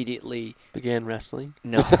immediately began wrestling.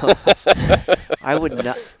 No, I would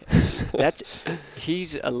not.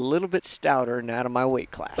 He's a little bit stouter and out of my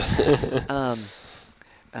weight class.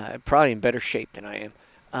 Probably in better shape than I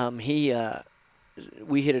am.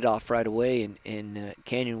 We hit it off right away, and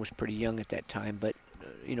Canyon was pretty young at that time. But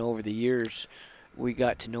over the years, we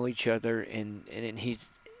got to know each other, and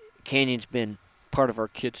Canyon's been part of our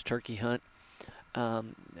kids' turkey hunt.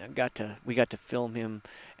 We got to film him.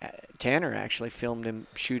 Tanner actually filmed him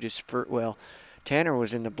shoot his first. Well, Tanner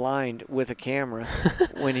was in the blind with a camera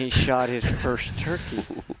when he shot his first turkey.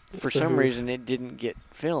 For some reason, it didn't get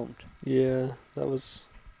filmed. Yeah, that was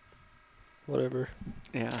whatever.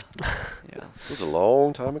 Yeah. It was a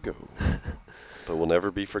long time ago, but will never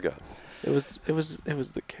be forgotten. It was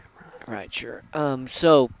the camera. Right, sure.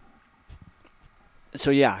 So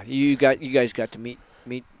yeah, you guys got to meet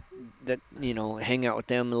that, hang out with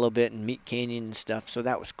them a little bit and meet Canyon and stuff. So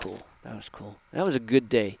that was cool. That was a good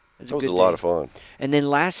day. That was a lot of fun. And then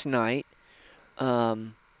last night,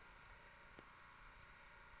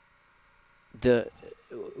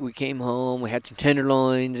 we came home. We had some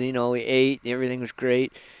tenderloins. We ate. Everything was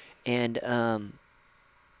great, and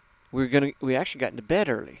we actually got into bed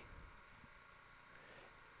early.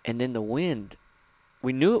 And then the wind.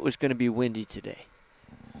 We knew it was going to be windy today.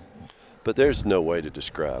 But there's no way to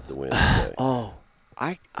describe the wind today. Oh,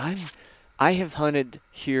 I have hunted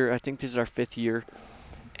here. I think this is our 5th year,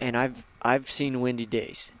 and I've seen windy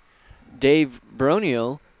days. Dave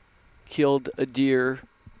Bronio killed a deer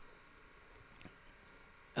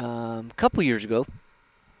a couple years ago,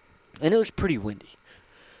 and it was pretty windy,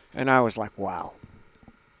 and I was like, wow.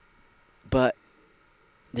 But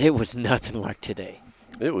it was nothing like today.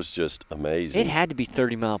 It was just amazing. It had to be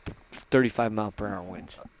 35 mile per hour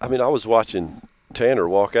winds. I mean, I was watching Tanner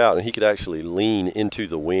walk out, and he could actually lean into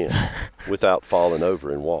the wind without falling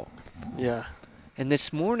over and walk. Yeah. And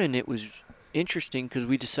this morning it was interesting because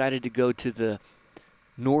we decided to go to the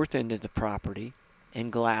north end of the property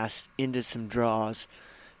and glass into some draws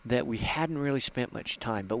that we hadn't really spent much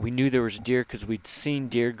time, but we knew there was deer because we'd seen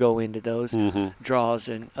deer go into those draws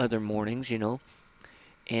in other mornings,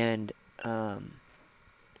 and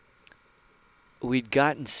we'd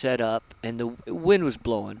gotten set up, and the wind was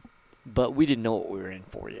blowing, but we didn't know what we were in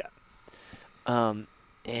for yet.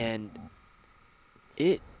 And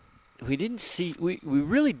we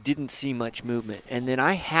really didn't see much movement. And then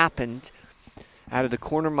I happened, out of the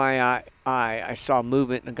corner of my eye, I saw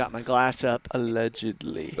movement and got my glass up.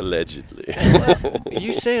 Allegedly.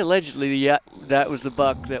 You say allegedly, yeah, that was the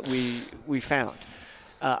buck that we found.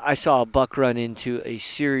 I saw a buck run into a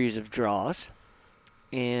series of draws,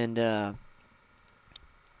 and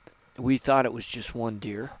we thought it was just one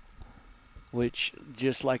deer, which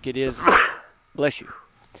just like it is, bless you,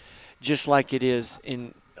 just like it is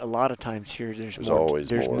in a lot of times here, there's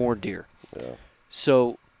more deer. Yeah.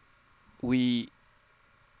 So we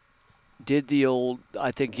did the old,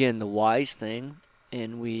 I think again, the wise thing,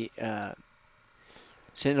 and we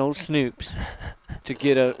sent old Snoops to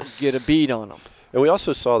get a bead on them. And we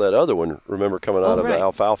also saw that other one, remember, coming out of the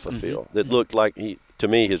alfalfa field. That looked like, to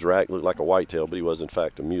me, his rack looked like a whitetail, but he was, in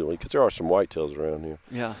fact, a muley, because there are some whitetails around here.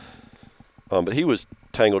 Yeah. But he was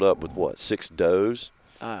tangled up with, 6 does?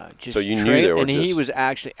 Just so you knew there were he was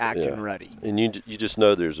actually acting ruddy. And you just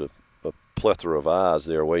know there's a plethora of eyes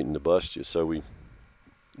there waiting to bust you. So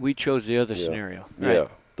we chose the other scenario. Right? Yeah,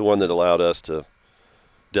 the one that allowed us to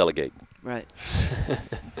delegate. Right.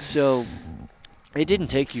 So it didn't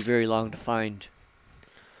take you very long to find.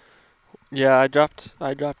 Yeah, I dropped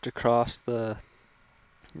across the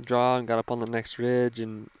draw and got up on the next ridge,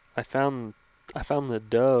 and I found the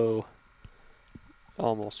doe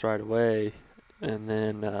almost right away, and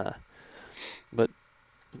then but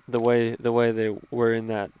the way they were in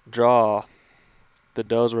that draw, the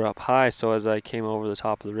does were up high, so as I came over the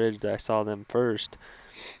top of the ridge, I saw them first.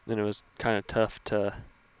 Then it was kind of tough to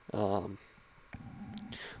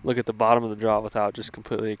look at the bottom of the draw without just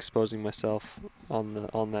completely exposing myself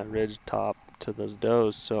on that ridge top to those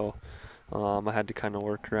does. So I had to kind of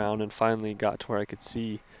work around, and finally got to where I could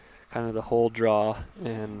see kind of the whole draw.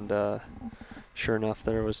 And sure enough,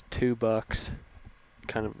 there was 2 bucks,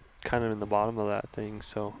 kind of in the bottom of that thing.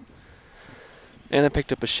 So, and I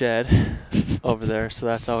picked up a shed over there, so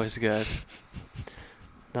that's always good.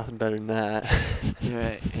 Nothing better than that.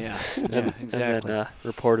 Right, yeah, And exactly. then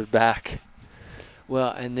reported back.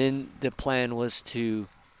 Well, and then the plan was to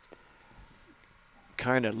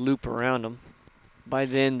kind of loop around them. By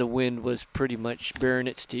then, the wind was pretty much baring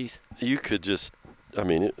its teeth. You could just, I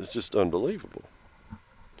mean, it was just unbelievable.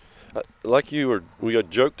 Like we had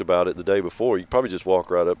joked about it the day before. You probably just walk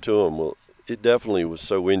right up to them. Well, it definitely was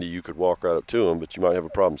so windy you could walk right up to them, but you might have a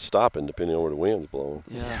problem stopping depending on where the wind's blowing.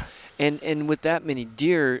 Yeah. And with that many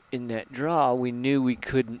deer in that draw, we knew we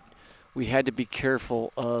couldn't. We had to be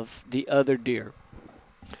careful of the other deer.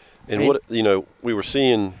 And what, we were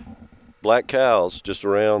seeing black cows just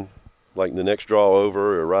around, like the next draw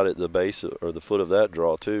over, or right at the base or the foot of that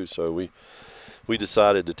draw too. So we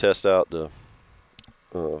decided to test out the.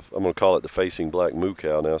 I'm going to call it the facing black moo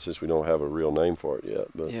cow now, since we don't have a real name for it yet.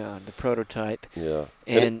 But yeah, the prototype. yeah,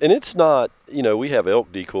 And it's not. We have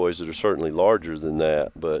elk decoys that are certainly larger than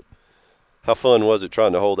that, but how fun was it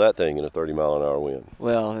trying to hold that thing in a 30-mile-an-hour wind?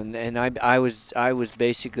 well, and I was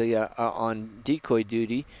basically on decoy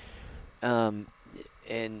duty, and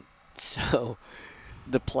so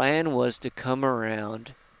the plan was to come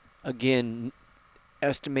around, again,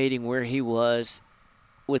 estimating where he was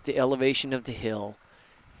with the elevation of the hill,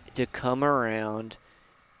 to come around,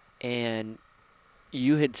 and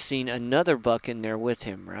you had seen another buck in there with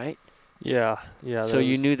him, right? Yeah. So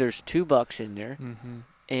you knew there's 2 bucks in there, Mm-hmm.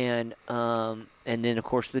 and then of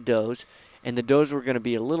course the does, and the does were going to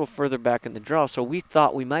be a little further back in the draw. So we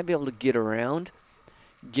thought we might be able to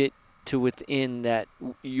get to within that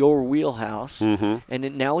your wheelhouse, Mm-hmm. and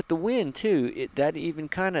then now with the wind too,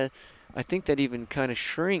 I think that even kind of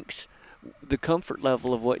shrinks the comfort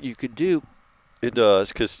level of what you could do. It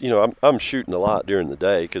does, because I'm shooting a lot during the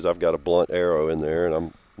day because I've got a blunt arrow in there, and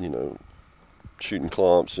I'm shooting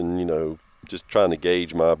clumps and just trying to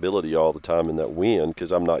gauge my ability all the time in that wind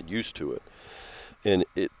because I'm not used to it. And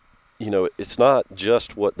it's not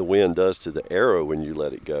just what the wind does to the arrow when you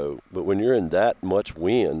let it go, but when you're in that much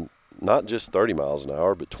wind, not just 30 miles an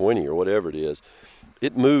hour, but 20 or whatever it is,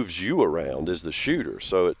 it moves you around as the shooter.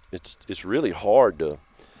 So it's really hard to.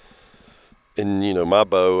 And my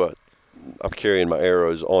bow, I'm carrying my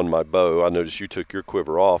arrows on my bow. I noticed you took your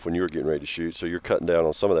quiver off when you were getting ready to shoot, so you're cutting down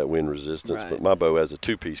on some of that wind resistance. Right. But my bow has a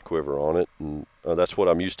 2-piece quiver on it, and that's what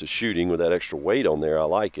I'm used to shooting with that extra weight on there. I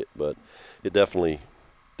like it, but it definitely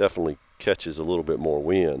catches a little bit more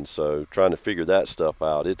wind. So trying to figure that stuff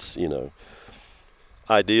out, it's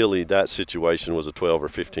ideally that situation was a 12 or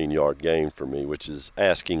 15 yard game for me, which is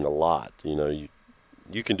asking a lot.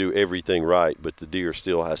 You can do everything right, but the deer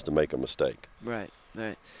still has to make a mistake. Right.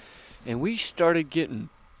 And we started getting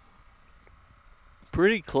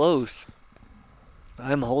pretty close.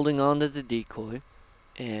 I'm holding on to the decoy,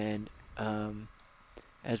 and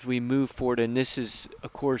as we move forward, and this is,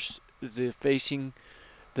 of course, the facing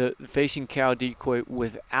cow decoy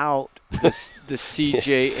without the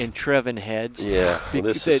CJ and Trevin heads. Yeah,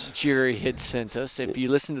 that Jerry had sent us. If you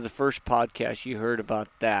listen to the first podcast, you heard about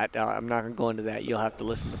that. I'm not going to go into that. You'll have to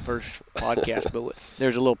listen to the first podcast. But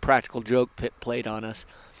there's a little practical joke played on us.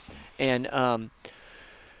 And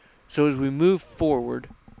so as we move forward,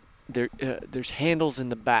 there's handles in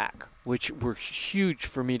the back, which were huge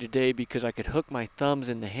for me today because I could hook my thumbs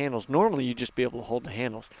in the handles. Normally, you'd just be able to hold the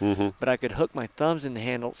handles. Mm-hmm. But I could hook my thumbs in the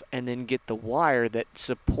handles and then get the wire that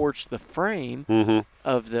supports the frame Mm-hmm.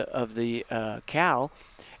 of the cow,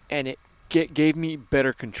 and it gave me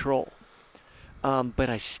better control. But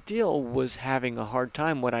I still was having a hard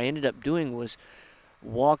time. What I ended up doing was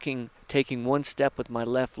taking one step with my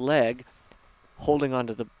left leg, holding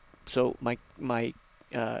onto so my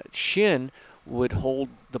shin would hold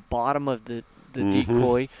the bottom of the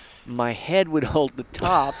decoy, my head would hold the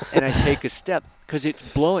top, and I take a step because it's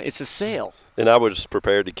blowing. It's a sail. And I was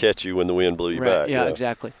prepared to catch you when the wind blew you back. Yeah,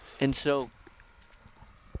 exactly. And so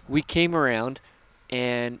we came around,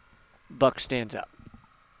 and Buck stands up.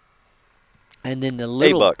 And then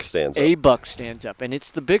A buck stands up. A buck stands up, and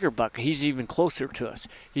it's the bigger buck. He's even closer to us.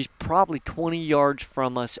 He's probably 20 yards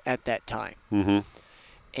from us at that time. Mm-hmm.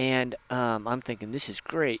 And I'm thinking, this is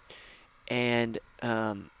great. And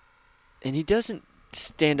he doesn't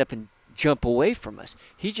stand up and jump away from us.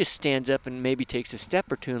 He just stands up and maybe takes a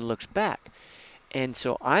step or two and looks back. And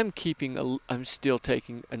so I'm still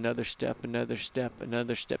taking another step,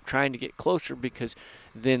 trying to get closer, because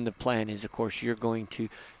then the plan is, of course, you're going to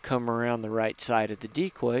come around the right side of the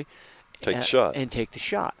decoy. Take the shot. And take the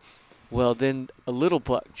shot. Well, then a little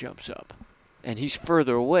buck jumps up, and he's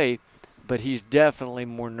further away, but he's definitely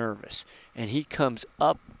more nervous. And he comes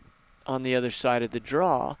up on the other side of the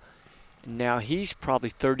draw. Now he's probably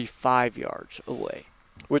 35 yards away.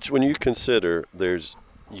 Which, when you consider there's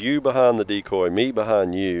you behind the decoy, me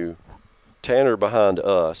behind you, Tanner behind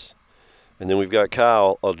us, and then we've got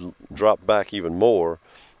Kyle dropped back even more,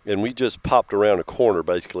 and we just popped around a corner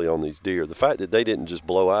basically on these deer. The fact that they didn't just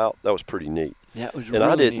blow out, that was pretty neat. Yeah, it was and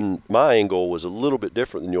really I didn't. neat. My angle was a little bit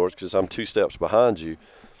different than yours because I'm 2 steps behind you.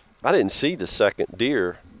 I didn't see the second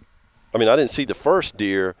deer. I didn't see the first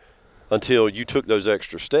deer until you took those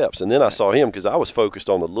extra steps. And then I saw him because I was focused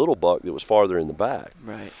on the little buck that was farther in the back.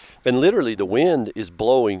 Right. And literally the wind is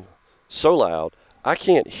blowing so loud, I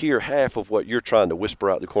can't hear half of what you're trying to whisper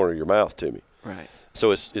out the corner of your mouth to me. Right.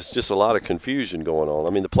 So it's just a lot of confusion going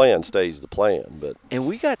on. The plan stays the plan. But And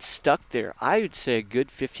we got stuck there, I would say, a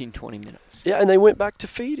good 15, 20 minutes. yeah, and they went back to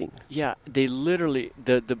feeding. Yeah, they literally,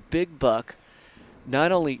 the big buck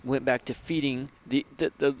not only went back to feeding,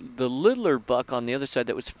 the littler buck on the other side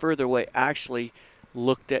that was further away actually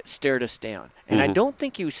stared us down. And I don't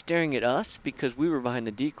think he was staring at us because we were behind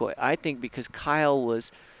the decoy. I think because Kyle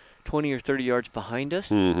was 20 or 30 yards behind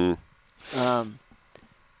us,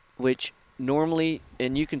 which normally,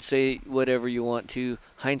 and you can say whatever you want to,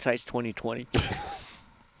 hindsight's 20/20.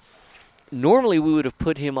 Normally we would have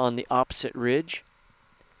put him on the opposite ridge,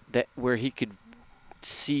 where he could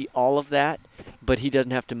see all of that, but he doesn't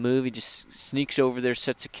have to move. He just sneaks over there,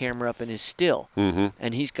 sets the camera up, and is still.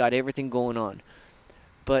 And he's got everything going on.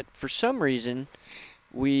 But for some reason,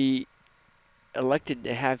 we elected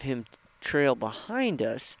to have him trail behind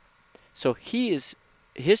us. So his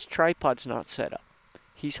tripod's not set up.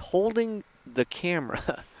 He's holding the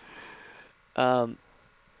camera.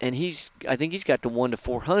 And I think he's got the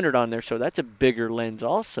 1-400 on there, so that's a bigger lens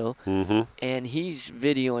also. And he's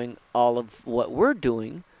videoing all of what we're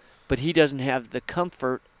doing, but he doesn't have the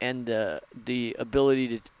comfort and the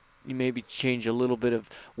ability to maybe change a little bit of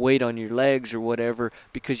weight on your legs or whatever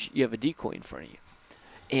because you have a decoy in front of you.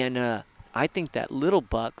 And I think that little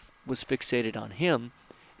buck was fixated on him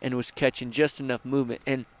and was catching just enough movement.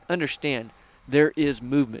 And understand, there is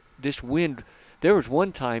movement. This wind, there was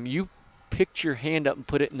one time you picked your hand up and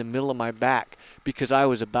put it in the middle of my back because I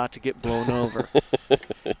was about to get blown over.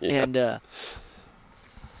 Yeah.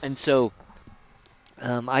 And so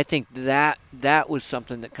I think that was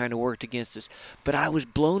something that kind of worked against us. But I was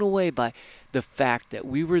blown away by the fact that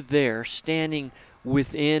we were there standing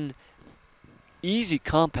within easy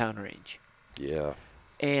compound range. Yeah.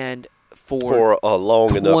 And for a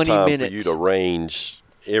long enough time minutes. for you to range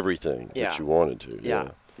everything that you wanted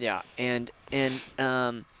to. Yeah. And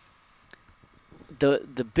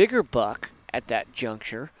the bigger buck at that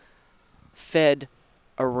juncture fed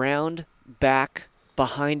around back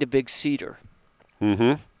behind a big cedar.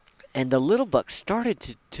 And the little buck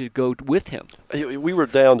started to go with him. We were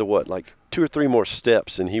down to what, like 2 or 3 more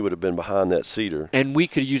steps, and he would have been behind that cedar. And we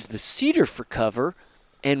could use the cedar for cover.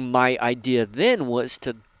 And my idea then was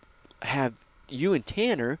to have you and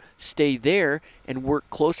Tanner stay there and work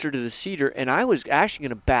closer to the cedar. And I was actually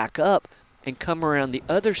going to back up and come around the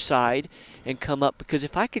other side and come up, because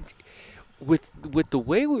if I could, with the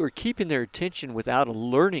way we were keeping their attention without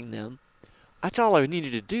alerting them, that's all I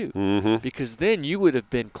needed to do. Because then you would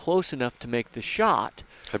have been close enough to make the shot.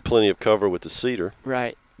 Had plenty of cover with the cedar.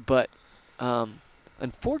 Right. But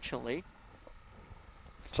unfortunately,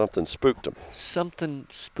 something spooked them.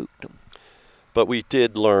 But we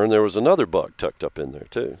did learn there was another buck tucked up in there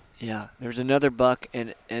too. Yeah, there was another buck,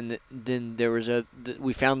 and then there was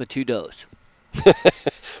we found the 2 does.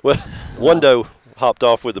 Well, one doe hopped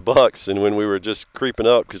off with the bucks, and when we were just creeping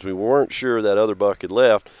up because we weren't sure that other buck had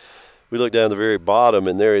left, we looked down at the very bottom,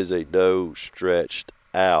 and there is a doe stretched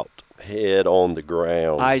out, head on the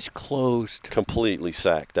ground. Eyes closed. Completely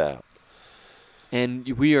sacked out. And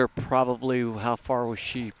we are probably, how far was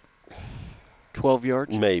she? 12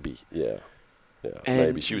 yards? Maybe, yeah. Yeah, and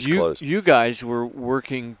maybe. She was close. You guys were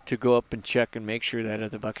working to go up and check and make sure that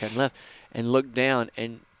other buck hadn't left, and look down,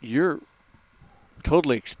 and you're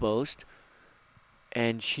totally exposed,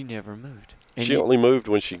 and she never moved. And she only moved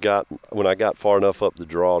when I got far enough up the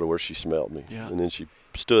draw to where she smelled me. Yeah. And then she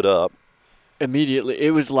stood up. Immediately.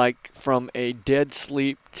 It was like from a dead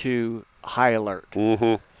sleep to high alert.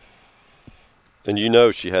 And you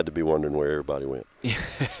know she had to be wondering where everybody went.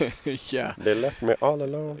 Yeah. They left me all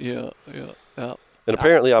alone. Yeah. And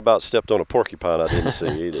apparently I about stepped on a porcupine I didn't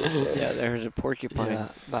see either. So Yeah, there's a porcupine. Yeah,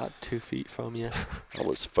 about 2 feet from you. I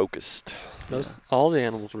was focused. All the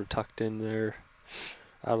animals were tucked in there,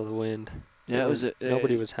 out of the wind. Yeah, it was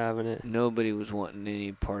Nobody was having it. Nobody was wanting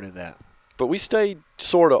any part of that. But we stayed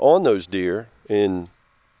sort of on those deer and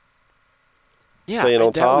Yeah, staying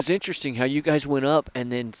on that top was interesting how you guys went up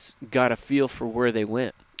and then got a feel for where they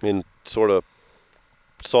went. and sort of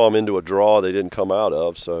saw them into a draw they didn't come out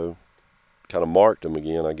of, so kind of marked them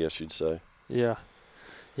again, I guess you'd say. Yeah.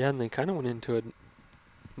 Yeah, and they kind of went into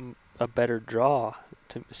a better draw,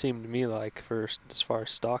 seemed to me like, first as far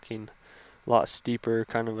as stalking. A lot steeper,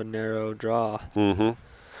 kind of a narrow draw. Mm-hmm.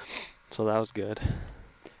 So that was good.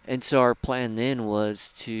 And so our plan then was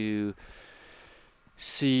to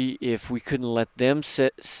see if we couldn't let them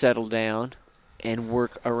settle down and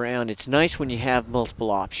work around. It's nice when you have multiple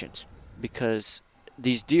options because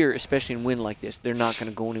these deer, especially in wind like this, they're not going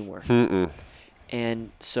to go anywhere. Mm-mm. And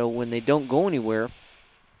so when they don't go anywhere,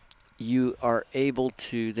 you are able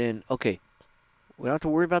to then, okay, we don't have to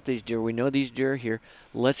worry about these deer. We know these deer are here.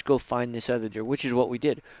 Let's go find this other deer, which is what we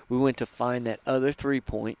did. We went to find that other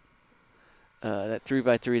 3-point, that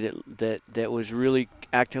 3x3 that was really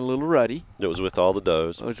acting a little ruddy. It was with all the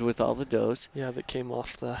does. It was with all the does. Yeah, that came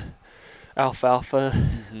off the alfalfa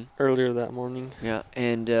earlier that morning. Yeah,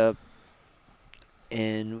 and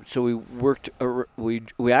so we worked.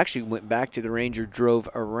 We actually went back to the ranger, drove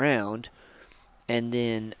around, and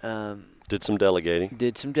then Did some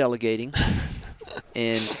delegating.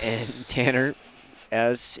 and Tanner,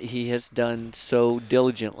 as he has done so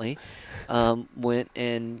diligently, went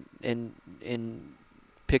and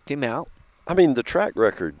picked him out. I mean, the track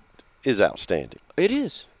record is outstanding. It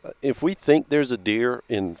is. If we think there's a deer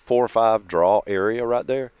in 4 or 5 draw area right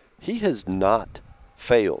there, he has not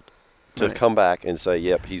failed to Right. come back and say,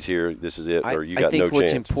 yep, he's here, this is it, or you got I think no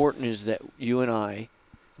what's chance. important is that you and I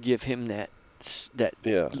give him that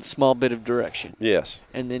Yeah. small bit of direction, Yes.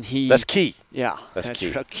 and then he. That's key. Yeah, That's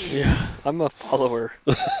key. Yeah, I'm a follower.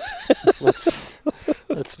 Let's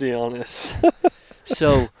be honest.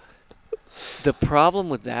 So the problem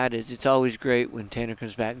with that is it's always great when Tanner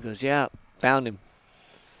comes back and goes, yeah, found him.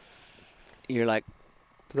 You're like,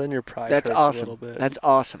 But then your pride that's hurts awesome. a little bit. That's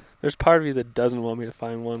awesome. There's part of you that doesn't want me to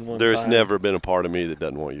find one There's time. never been a part of me that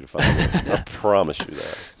doesn't want you to find it. I promise you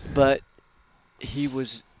that. But he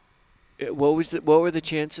was. What were the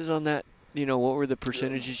chances on that? You know, what were the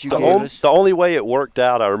percentages you The, gave us? the only way it worked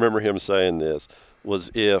out, I remember him saying this,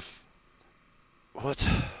 was if what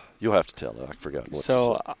you'll have to tell it. I forgot what.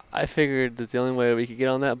 So you said. I figured that the only way we could get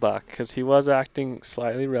on that buck, because he was acting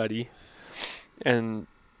slightly ruddy, and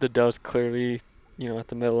the does clearly, at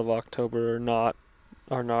the middle of October are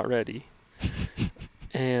not ready.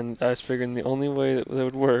 And I was figuring the only way that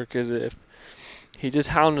would work is if he just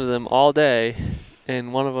hounded them all day,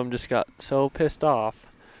 and one of them just got so pissed off,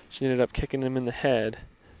 she ended up kicking him in the head,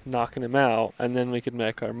 knocking him out, and then we could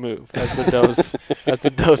make our move as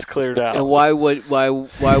the does cleared out. And why would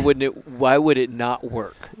it not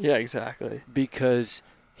work? Yeah, exactly. Because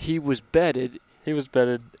he was bedded, He was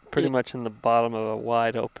bedded pretty It- much in the bottom of a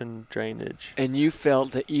wide open drainage. and you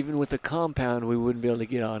felt that even with a compound, we wouldn't be able to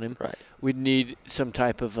get on him. Right. We'd need some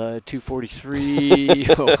type of 243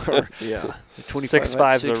 or Yeah. 25.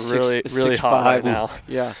 6.5s are really hot right now.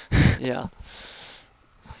 Yeah, yeah.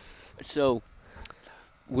 So,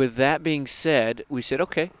 with that being said, we said,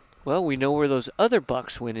 okay, well, we know where those other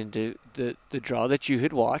bucks went into the draw that you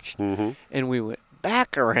had watched, Mhm. and we went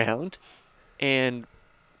back around, and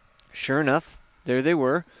sure enough, there they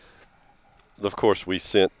were. Of course, we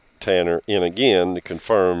sent Tanner in again to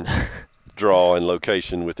confirm draw and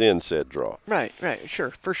location within said draw. Right,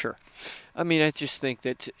 sure, for sure. I mean, I just think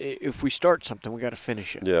that if we start something, we got to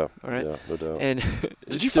finish it. Yeah. All right. Yeah, no doubt. And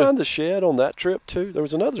Did you so- find the shed on that trip too? There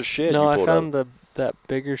was another shed. No, you I pulled found out. that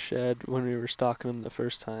bigger shed when we were stalking them the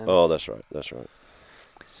first time. Oh, that's right. That's right.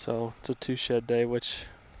 So it's a 2 shed day, which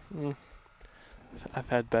I've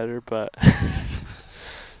had better, but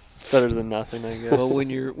it's better than nothing, I guess. well, when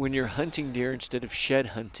you're hunting deer instead of shed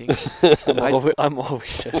hunting, I'm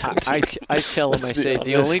always shed hunting. I tell them, I Let's be say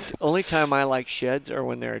the honest. only time I like sheds are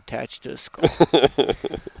when they're attached to a skull.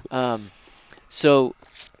 So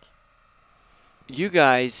you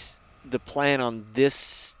guys, the plan on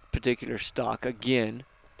this particular stock, again,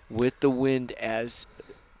 with the wind as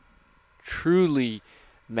truly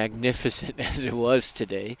magnificent as it was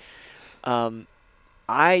today,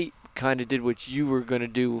 I kind of did what you were going to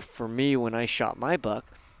do for me when I shot my buck.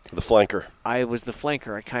 The flanker. I was the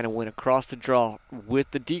flanker. I kind of went across the draw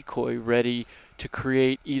with the decoy ready to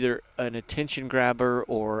create either an attention grabber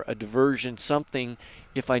or a diversion, something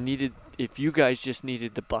if you guys just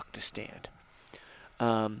needed the buck to stand.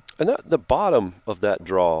 And the bottom of that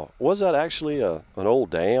draw, was that actually an old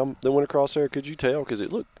dam that went across there? Could you tell? Because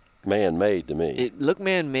it looked man-made to me. It looked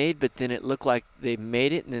man-made, but then it looked like they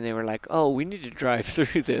made it, and then they were like, "Oh, we need to drive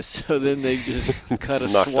through this." So then they just cut a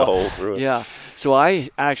knocked a swath. hole through it. Yeah. So I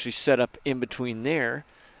actually set up in between there,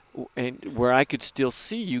 and where I could still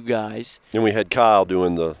see you guys. And we had Kyle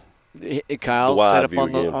doing Kyle wide set up view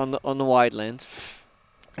again. on the wide lens,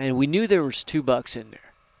 and we knew there was 2 bucks in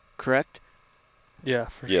there, correct? Yeah,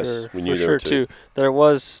 for Yes, sure. we knew for there sure were 2. too. There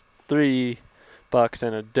was 3 bucks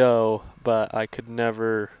and a doe, but I could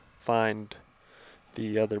never find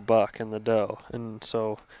the other buck and the doe, and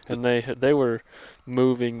so they were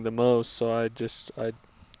moving the most. So I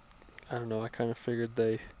don't know. I kind of figured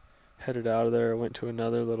they headed out of there. I went to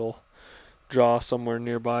another little draw somewhere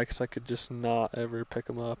nearby because I could just not ever pick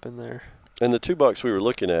them up in there. And the 2 bucks we were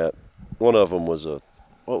looking at, one of them was a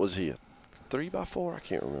 3x4? I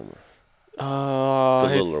can't remember. The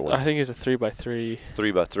littler one. I think it's a 3x3.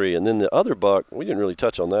 3x3. And then the other buck, we didn't really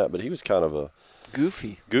touch on that, but he was kind of a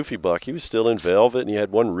goofy buck. He was still in velvet, and he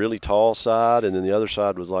had one really tall side, and then the other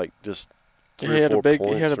side was like just 3 or 4 points.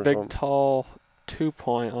 He had a big something. tall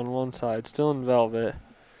 2-point on one side, still in velvet,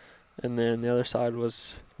 and then the other side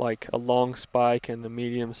was like a long spike and a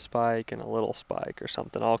medium spike and a little spike or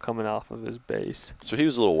something, all coming off of his base. So he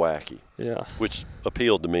was a little wacky. Yeah. Which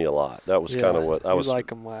appealed to me a lot. That was kind of what I was. You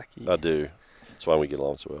like him wacky. I do. That's why we get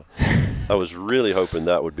along so well. I was really hoping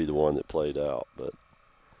that would be the one that played out,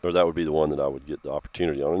 or that would be the one that I would get the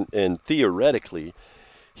opportunity on. And theoretically,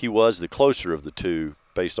 he was the closer of the 2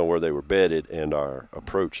 based on where they were bedded and our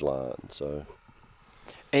approach line. So.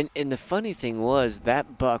 And the funny thing was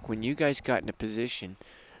that buck, when you guys got into position,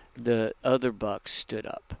 the other buck stood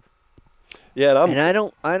up. Yeah, and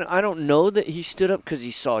I don't know that he stood up because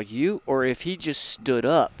he saw you, or if he just stood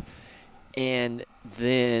up, and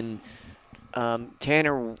then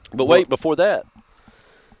Tanner. But wait, before that,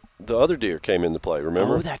 the other deer came into play.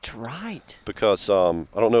 Remember? Oh, that's right. Because I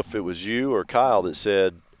don't know if it was you or Kyle that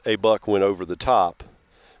said a buck went over the top,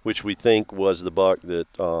 which we think was the buck that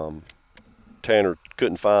Tanner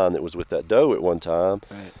couldn't find that was with that doe at one time.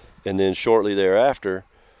 Right. And then shortly thereafter,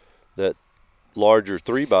 that larger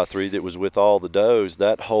 3x3 that was with all the does,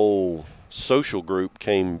 that whole social group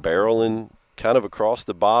came barreling kind of across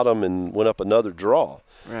the bottom and went up another draw.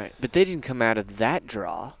 Right. But they didn't come out of that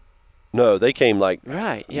draw. No, they came like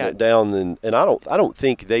right, yeah, down, and I don't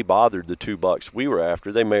think they bothered the 2 bucks we were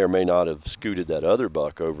after. They may or may not have scooted that other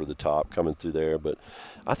buck over the top coming through there, but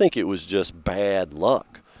I think it was just bad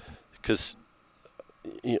luck because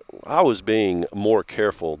I was being more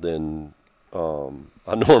careful than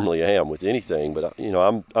I normally am with anything. But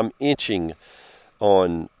I'm inching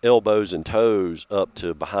on elbows and toes up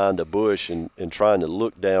to behind a bush and trying to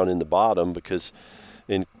look down in the bottom because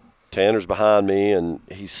Tanner's behind me, and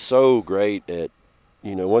he's so great at,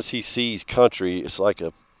 once he sees country, it's like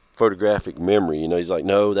a photographic memory. He's like,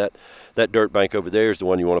 no, that dirt bank over there is the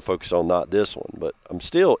one you want to focus on, not this one. But I'm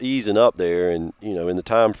still easing up there, and, in the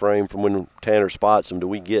time frame from when Tanner spots them to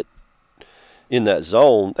we get in that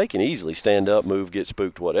zone, they can easily stand up, move, get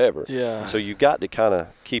spooked, whatever. Yeah. So you got to kind of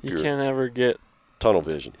keep you your can't ever get tunnel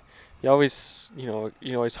vision. You always, you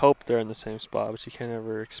always hope they're in the same spot, but you can't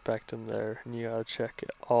ever expect them there. And you got to check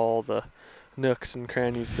all the nooks and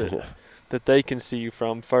crannies that they can see you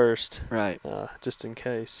from first. Right. Just in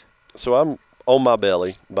case. So I'm on my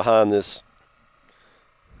belly behind this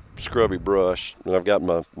scrubby brush, and I've got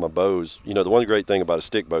my bows. The one great thing about a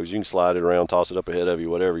stick bow is you can slide it around, toss it up ahead of you,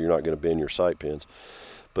 whatever. You're not going to bend your sight pins.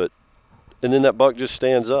 And then that buck just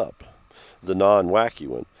stands up, the non-wacky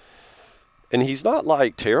one. And he's not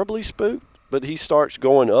like terribly spooked, but he starts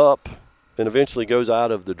going up and eventually goes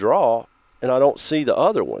out of the draw, and I don't see the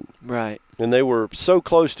other one. Right. And they were so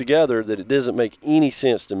close together that it doesn't make any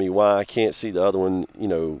sense to me why I can't see the other one.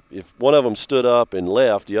 If one of them stood up and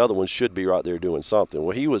left, the other one should be right there doing something.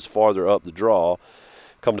 Well, he was farther up the draw.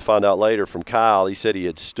 Come to find out later from Kyle, he said he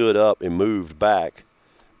had stood up and moved back,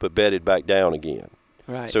 but bedded back down again.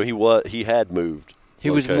 Right. So he had moved. He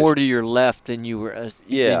was more to your left than you were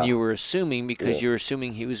Yeah. than you were assuming because Yeah. you were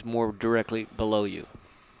assuming he was more directly below you.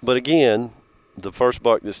 But again, the first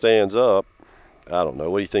buck that stands up, I don't know.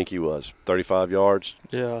 What do you think he was? 35 yards?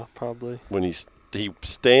 Yeah, probably. When he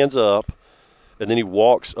stands up, and then he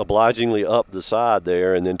walks obligingly up the side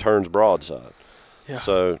there and then turns broadside. Yeah.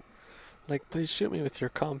 So, like, please shoot me with your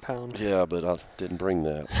compound. yeah, but I didn't bring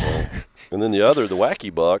that. So. And then the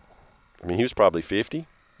wacky buck, he was probably 50.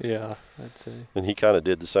 Yeah, I'd say. And he kind of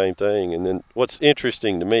did the same thing. And then what's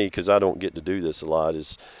interesting to me, because I don't get to do this a lot,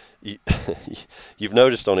 is you've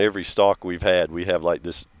noticed on every stalk we've had, we have like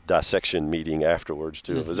this dissection meeting afterwards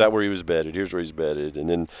too. Is that where he was bedded? Here's where he's bedded. And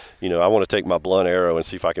then, I want to take my blunt arrow and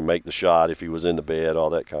see if I can make the shot, if he was in the bed, all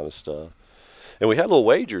that kind of stuff. And we had a little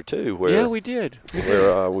wager too, where we did.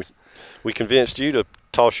 We convinced you to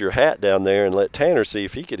toss your hat down there and let Tanner see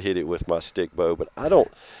if he could hit it with my stick bow. But I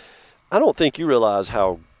don't think you realize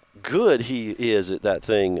how good he is at that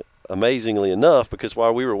thing, amazingly enough, because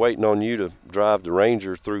while we were waiting on you to drive the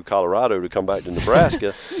Ranger through Colorado to come back to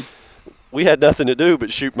Nebraska, we had nothing to do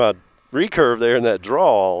but shoot my recurve there in that draw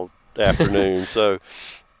all afternoon. So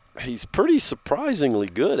he's pretty surprisingly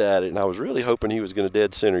good at it, and I was really hoping he was going to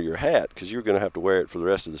dead center your hat, because you're going to have to wear it for the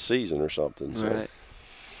rest of the season or something. So. Right.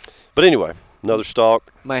 But anyway, another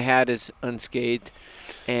stalk. My hat is unscathed,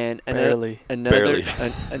 and Barely.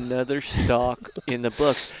 another stalk in the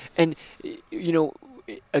books. And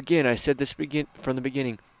again, I said this from the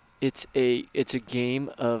beginning. It's a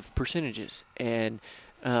game of percentages, and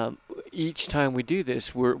each time we do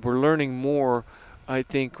this, we're learning more. I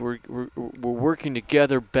think we're working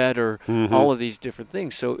together better. Mm-hmm. All of these different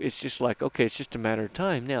things. So it's just like, okay, it's just a matter of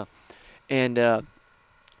time now, and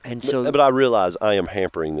so. But I realize I am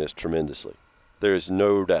hampering this tremendously. There is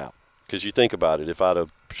no doubt, because you think about it. If I'd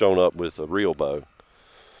have shown up with a real bow,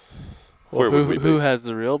 where would we be? Who has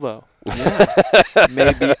the real bow? Yeah.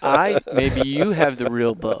 Maybe you have the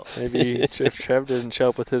real bow. Maybe if Trev didn't show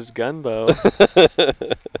up with his gun bow.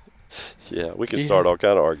 Yeah, we can start all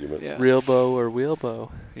kind of arguments. Yeah. Real bow or wheel bow.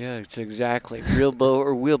 Yeah, it's exactly real bow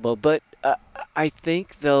or wheel bow. But I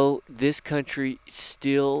think, though, this country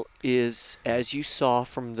still is, as you saw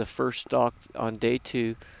from the first stalk on day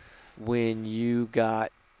 2, when you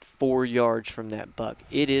got 4 yards from that buck,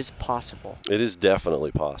 it is possible. It is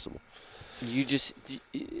definitely possible. You just,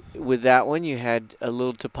 with that one, you had a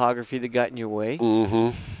little topography that got in your way.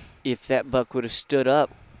 Mm-hmm. If that buck would have stood up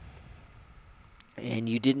and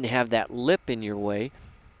you didn't have that lip in your way,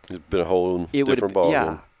 It's been a whole it would different have, ballgame.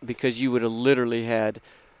 yeah, because you would have literally had,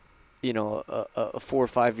 a 4 or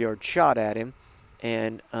 5 yard shot at him,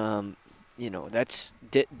 and that's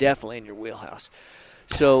definitely in your wheelhouse.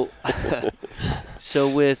 So, so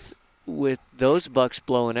with those bucks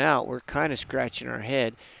blowing out, we're kind of scratching our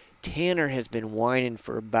head. Tanner has been whining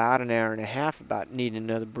for about an hour and a half about needing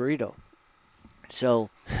another burrito. So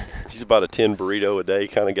he's about a 10 burrito a day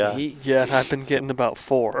kind of guy. I've been getting about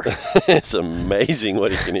 4. It's amazing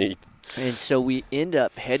what he can eat. And so we end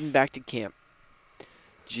up heading back to camp.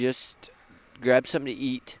 Just grab something to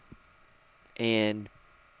eat, and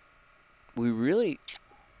we really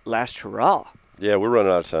last hurrah. Yeah, we're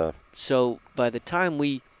running out of time. So by the time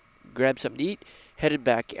we grabbed something to eat, headed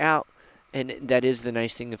back out, and that is the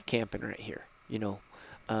nice thing of camping right here.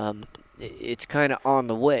 It's kind of on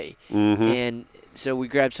the way. Mm-hmm. And so we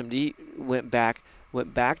grabbed something to eat, went back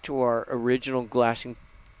to our original glassing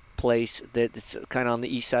place that's kind of on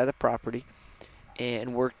the east side of the property,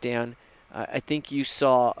 and worked down. I think you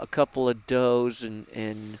saw a couple of does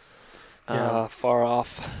and far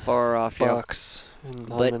off bucks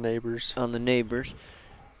on the neighbors. On the neighbors.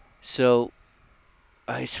 So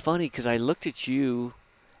it's funny because I looked at you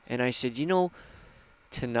and I said,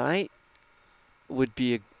 tonight would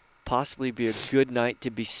possibly be a good night to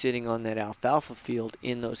be sitting on that alfalfa field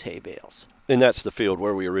in those hay bales. And that's the field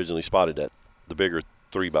where we originally spotted at, the bigger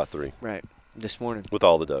 3x3. Right, this morning. With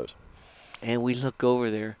all the does. And we look over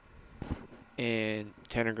there, and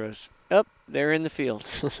Tanner goes, they're in the field.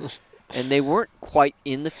 And they weren't quite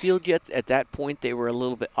in the field yet. At that point, they were a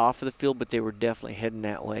little bit off of the field, but they were definitely heading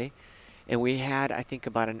that way. And we had, I think,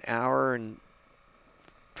 about an hour and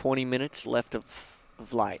 20 minutes left of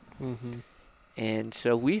light. Mm-hmm. And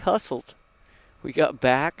so we hustled. We got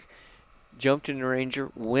back, jumped in the Ranger,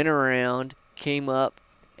 went around, came up,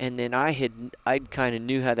 and then I kind of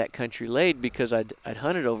knew how that country laid because I'd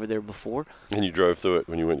hunted over there before. And you drove through it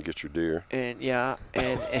when you went to get your deer. And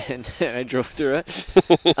and I drove through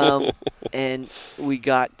it. And we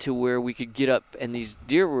got to where we could get up, and these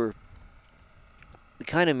deer were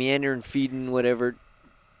kind of meandering, feeding, whatever,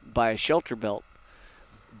 by a shelter belt.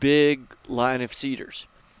 Big line of cedars.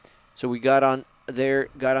 So we got on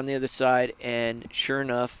the other side, and sure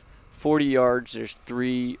enough, 40 yards, there's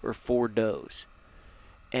 3 or 4 does.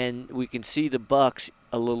 And we can see the bucks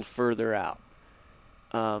a little further out.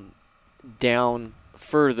 Down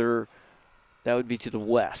further, that would be to the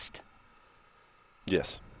west.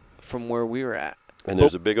 Yes. From where we were at. And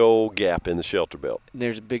there's a big old gap in the shelter belt.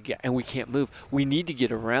 There's a big gap, and we can't move. We need to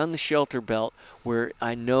get around the shelter belt where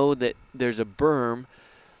I know that there's a berm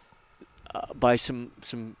by some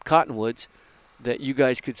cottonwoods that you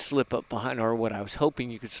guys could slip up behind, or what I was hoping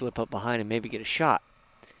you could slip up behind and maybe get a shot.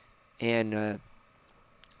 And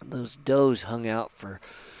those does hung out for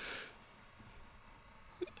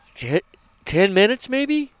 10 minutes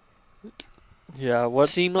maybe? Yeah, what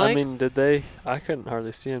Seemed like? I mean, did they? I couldn't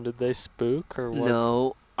hardly see them. Did they spook or what?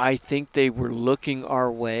 No, I think they were looking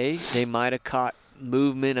our way. They might have caught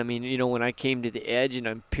movement. I mean, when I came to the edge and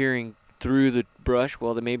I'm peering through the brush,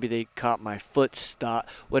 well, then maybe they caught my foot stop,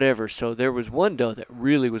 whatever. So there was one doe that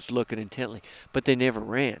really was looking intently, but they never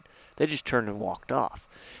ran. They just turned and walked off.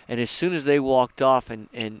 And as soon as they walked off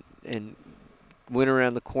and went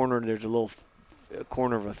around the corner, there's a little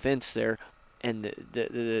corner of a fence there, and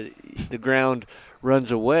the ground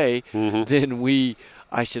runs away, then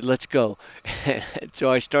I said, let's go.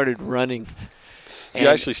 So I started running. You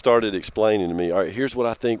actually started explaining to me, all right, here's what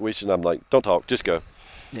I think we should. I'm like, don't talk, just go.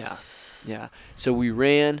 Yeah. So we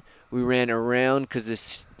ran around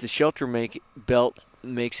because the shelter belt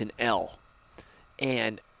makes an L.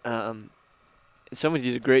 And somebody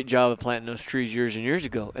did a great job of planting those trees years and years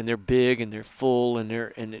ago, and they're big and they're full and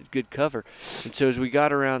it's good cover. And so as we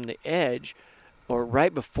got around the edge, or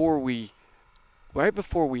right before we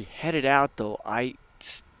headed out, though, I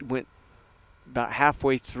went about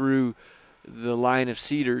halfway through the line of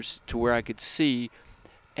cedars to where I could see,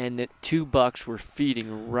 and that 2 bucks were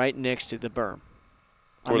feeding right next to the berm.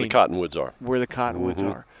 The cottonwoods are. Where the cottonwoods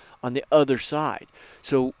are, on the other side.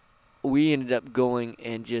 So we ended up going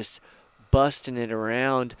and just busting it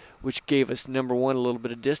around, which gave us, number one, a little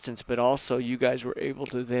bit of distance, but also you guys were able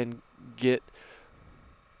to then get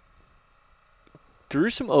through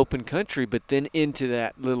some open country, but then into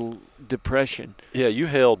that little depression. Yeah, you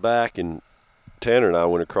held back, and Tanner and I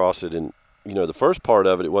went across it, and the first part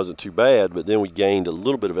of it wasn't too bad, but then we gained a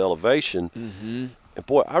little bit of elevation. And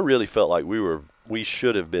boy, I really felt like we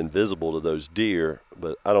should have been visible to those deer,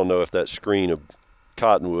 but I don't know if that screen of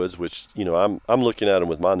cottonwoods, which I'm looking at them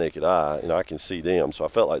with my naked eye, and I can see them, so I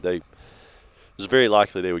felt like it was very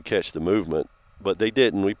likely they would catch the movement, but they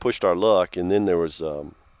didn't. We pushed our luck, and then there was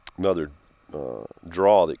another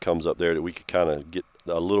draw that comes up there that we could kind of get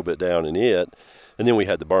a little bit down in it, and then we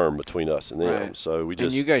had the berm between us and them. Right. So we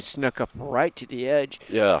just. And you guys snuck up right to the edge.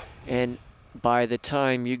 Yeah. And by the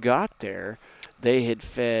time you got there, they had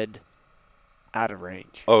fed out of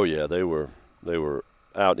range. Oh yeah, they were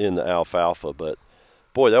out in the alfalfa, but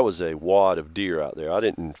boy, that was a wad of deer out there. I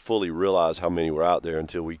didn't fully realize how many were out there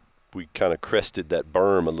until we kind of crested that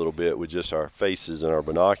berm a little bit with just our faces and our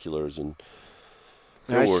binoculars, and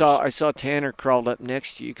I saw Tanner crawled up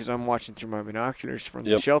next to you because I'm watching through my binoculars from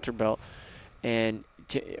the shelter belt, and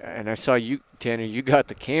I saw you, Tanner. You got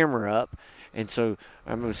the camera up, and so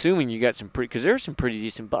I'm assuming you got some because there were some pretty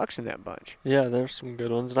decent bucks in that bunch. Yeah, there's some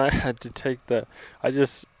good ones, and I had to take I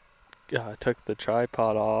just took the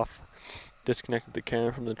tripod off, disconnected the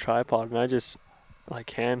camera from the tripod, and I just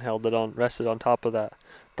handheld it rested on top of that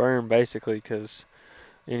berm basically, because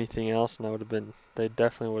anything else, and they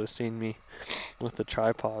definitely would have seen me with the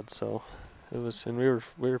tripod. So it was, and we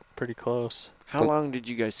were pretty close. How long did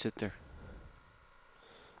you guys sit there?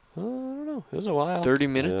 I don't know. It was a while. 30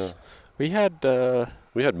 minutes. Yeah.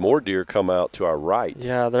 We had more deer come out to our right.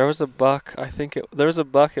 Yeah, there was a buck. There was a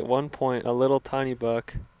buck at one point, a little tiny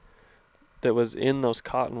buck that was in those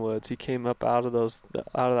cottonwoods. He came up out of that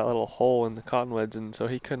little hole in the cottonwoods, and so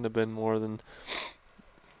he couldn't have been more than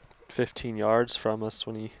 15 yards from us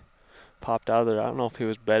when he popped out of there. I don't know if he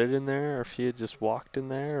was bedded in there or if he had just walked in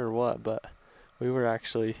there or what, but we were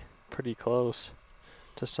actually pretty close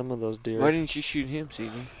to some of those deer. Why didn't you shoot him,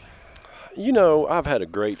 CJ? I've had a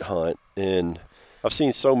great hunt, and I've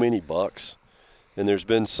seen so many bucks, and there's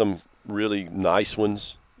been some really nice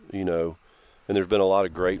ones, and there's been a lot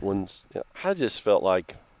of great ones. I just felt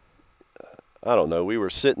like, I don't know, we were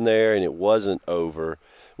sitting there and it wasn't over.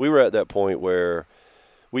 We were at that point where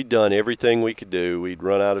we'd done everything we could do. We'd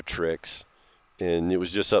run out of tricks, and it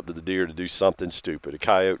was just up to the deer to do something stupid. A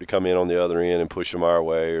coyote to come in on the other end and push them our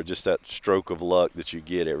way, or just that stroke of luck that you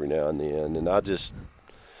get every now and then. And I just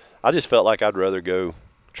felt like I'd rather go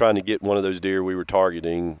trying to get one of those deer we were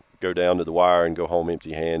targeting, go down to the wire and go home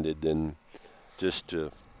empty-handed than just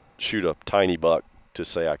to shoot a tiny buck to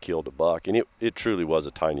say I killed a buck. And it truly was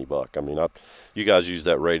a tiny buck. I mean, you guys use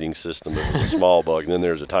that rating system. It was a small buck, and then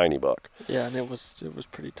there's a tiny buck. Yeah, and it was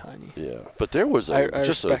pretty tiny. Yeah, but there was I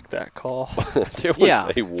respect that call. There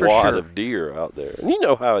was a wad of deer out there, and you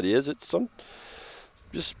know how it is. It's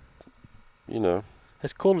It's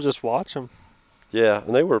cool to just watch them. Yeah,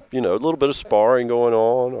 and they were, a little bit of sparring going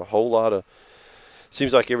on, a whole lot of.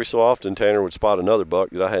 Seems like every so often Tanner would spot another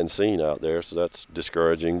buck that I hadn't seen out there, so that's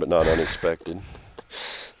discouraging but not unexpected.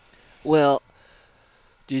 Well,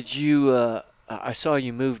 did you I saw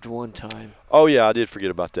you moved one time. Oh yeah, I did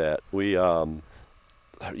forget about that. We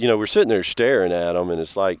we're sitting there staring at them, and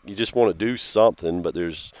it's like you just want to do something, but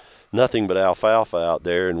there's nothing but alfalfa out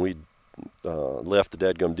there, and we left the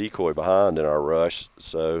dadgum decoy behind in our rush.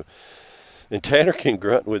 So, and Tanner can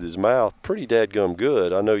grunt with his mouth pretty dadgum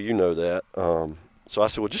good. I know you know that. So I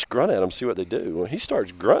said, well, just grunt at them, see what they do. Well, he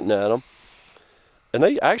starts grunting at them, and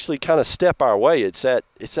they actually kind of step our way. It's that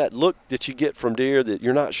look that you get from deer that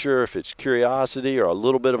you're not sure if it's curiosity or a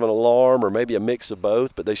little bit of an alarm or maybe a mix of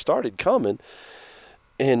both, but they started coming.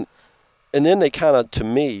 And then they kind of, to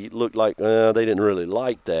me, looked like they didn't really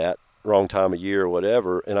like that, wrong time of year or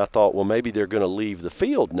whatever. And I thought, well, maybe they're going to leave the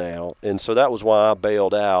field now. And so that was why I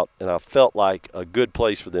bailed out. And I felt like a good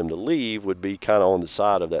place for them to leave would be kind of on the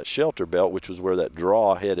side of that shelter belt, which was where that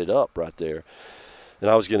draw headed up right there. And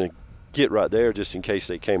I was going to get right there just in case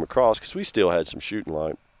they came across, because we still had some shooting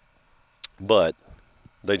light. But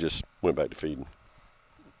they just went back to feeding.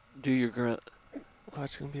 Do your grunt. Oh,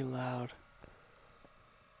 it's going to be loud.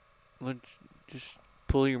 Well, just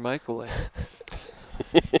pull your mic away.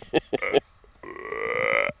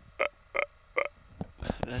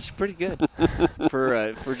 That's pretty good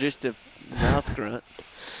for just a mouth grunt.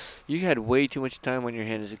 You had way too much time on your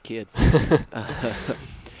hand as a kid.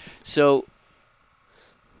 So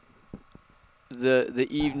the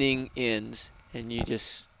evening ends, and you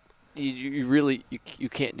just you really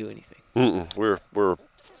can't do anything. We're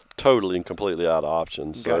totally and completely out of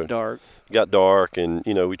options. Got dark. Got dark, and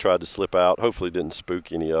we tried to slip out. Hopefully didn't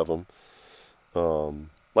spook any of them.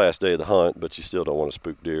 Last day of the hunt, but you still don't want to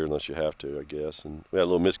spook deer unless you have to, I guess. And we had a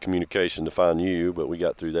little miscommunication to find you, but we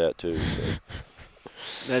got through that too. So.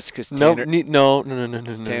 That's because Tanner, no.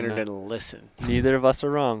 Tanner didn't listen. Neither of us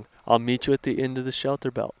are wrong. I'll meet you at the end of the shelter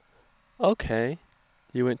belt. Okay.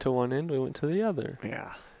 You went to one end, we went to the other.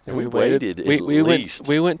 Yeah. And we waited at least.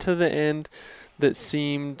 We went to the end that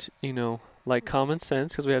seemed, like common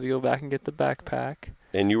sense, because we had to go back and get the backpack.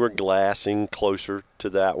 And you were glassing closer to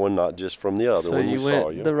that one, not just from the other one. So you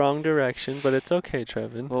went the wrong direction, but it's okay,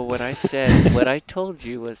 Trevin. Well, what I said, what I told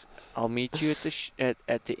you was, I'll meet you at the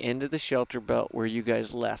at the end of the shelter belt where you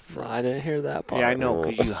guys left from. I didn't hear that part. Yeah, I know,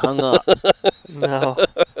 because you hung up. No.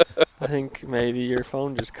 I think maybe your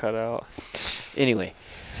phone just cut out. Anyway,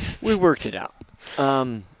 we worked it out.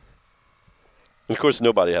 Of course,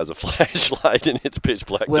 nobody has a flashlight, and it's pitch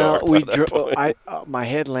black dark. Well, my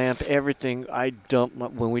headlamp, everything. I dumped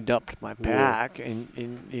when we dumped my pack,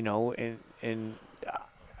 and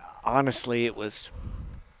honestly, it was.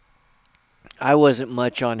 I wasn't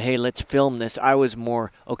much on, hey, let's film this. I was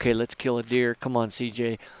more, okay, let's kill a deer. Come on,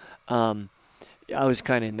 CJ. I was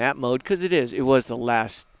kind of in that mode because it was the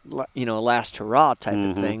last hurrah type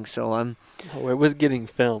of thing. So I'm. Oh, it was getting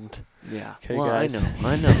filmed. Yeah. Okay, well, guys.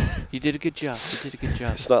 I know. You did a good job.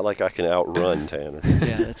 It's not like I can outrun Tanner.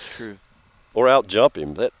 Yeah, that's true. Or outjump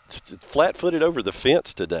him. That flat-footed over the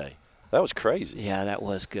fence today. That was crazy. Yeah, that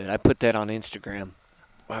was good. I put that on Instagram.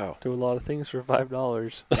 Wow. Do a lot of things for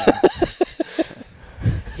 $5.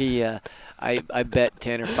 I bet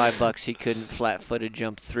Tanner $5 he couldn't flat-footed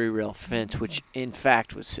jump 3-rail fence, which in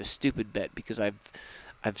fact was a stupid bet because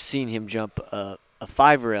I've seen him jump a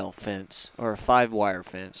 5-rail fence or a 5-wire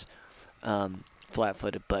fence,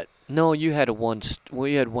 flat-footed. But no, you had one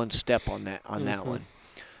step on that one.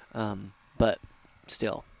 But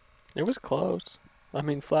still, it was close. I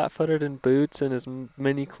mean, flat-footed in boots and as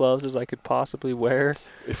many clothes as I could possibly wear.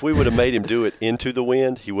 If we would have made him do it into the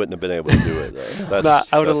wind, he wouldn't have been able to do it, though.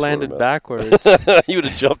 I would have landed backwards. He would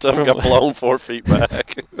have jumped up and got blown 4 feet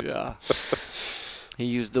back. Yeah. He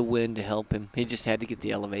used the wind to help him. He just had to get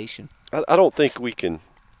the elevation. I don't think we can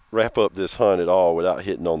wrap up this hunt at all without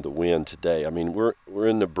hitting on the wind today. I mean, we're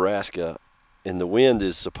in Nebraska, and the wind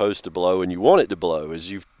is supposed to blow, and you want it to blow, as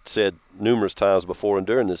you've said numerous times before and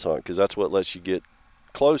during this hunt, because that's what lets you get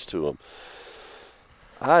close to them.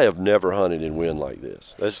 I have never hunted in wind like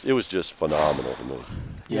this. It was just phenomenal to me.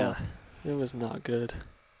 Yeah. It was not good.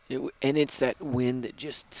 And it's that wind that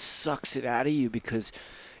just sucks it out of you, because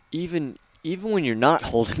even when you're not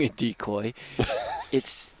holding a decoy,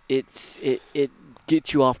 it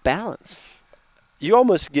gets you off balance. You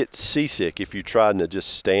almost get seasick if you're trying to just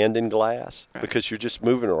stand in glass, right, because you're just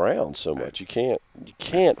moving around so much. You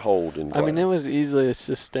can't hold in glass. I mean, it was easily a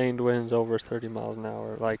sustained winds over 30 miles an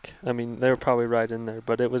hour. They were probably right in there,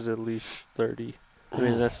 but it was at least 30. I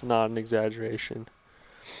mean, that's not an exaggeration.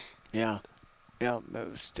 Yeah. Yeah,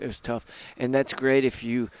 it was tough. And that's great if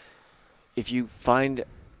you find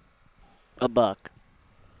a buck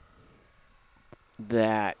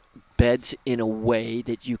that beds in a way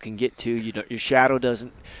that you can get to. Your shadow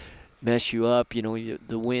doesn't mess you up. The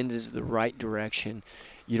wind is the right direction.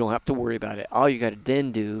 You don't have to worry about it. All you got to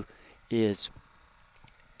then do is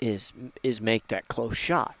make that close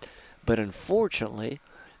shot. But unfortunately,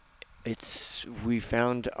 we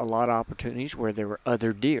found a lot of opportunities where there were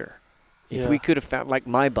other deer. If we could have found, like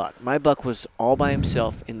my buck was all by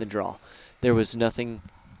himself in the draw. There was nothing,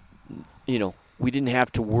 we didn't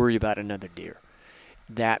have to worry about another deer.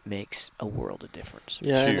 That makes a world of difference.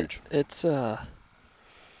 Yeah, it's huge. It's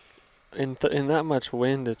in that much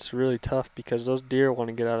wind, it's really tough because those deer want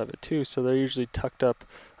to get out of it too. So they're usually tucked up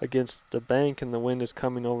against the bank, and the wind is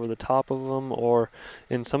coming over the top of them. Or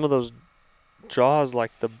in some of those draws,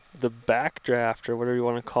 like the backdraft or whatever you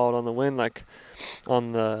want to call it on the wind, like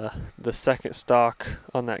on the second stalk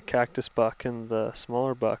on that cactus buck and the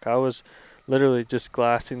smaller buck, I was literally just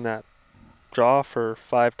glassing that draw for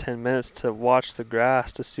 5-10 minutes to watch the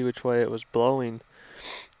grass to see which way it was blowing.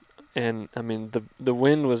 And I mean, the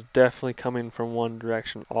wind was definitely coming from one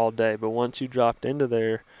direction all day, but once you dropped into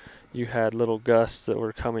there, you had little gusts that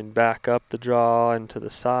were coming back up the draw and to the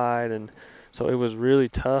side, and so it was really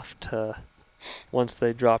tough to, once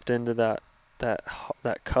they dropped into that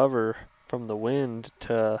cover from the wind,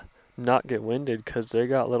 to not get winded, because they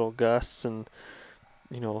got little gusts and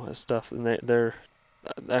stuff, and they're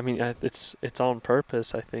I mean, it's on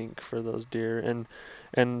purpose, I think, for those deer. And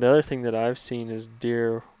the other thing that I've seen is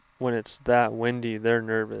deer, when it's that windy, they're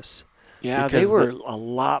nervous. Yeah, they were a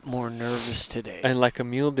lot more nervous today. And like a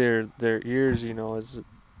mule deer, their ears, is,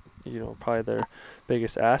 probably their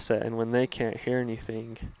biggest asset. And when they can't hear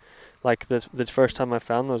anything, like the first time I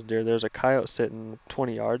found those deer, there's a coyote sitting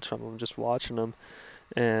 20 yards from them, just watching them.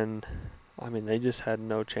 And I mean, they just had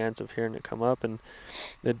no chance of hearing it come up, and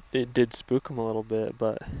it did spook them a little bit.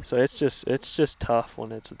 But so it's just tough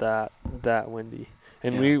when it's that windy.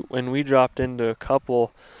 And we dropped into a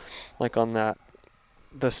couple, like on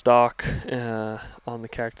the stalk on the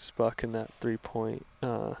cactus buck and that 3-point,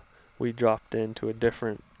 we dropped into a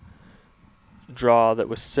different draw that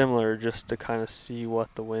was similar, just to kind of see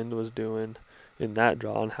what the wind was doing in that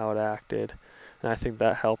draw and how it acted. And I think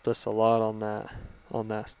that helped us a lot on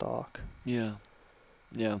that stalk. Yeah.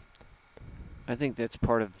 I think that's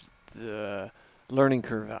part of the learning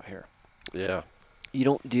curve out here. Yeah. You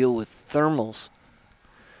don't deal with thermals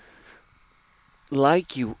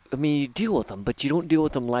like you deal with them, but you don't deal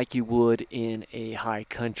with them like you would in a high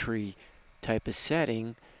country type of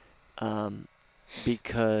setting,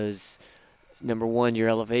 because number one, your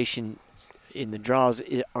elevation in the draws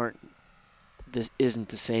isn't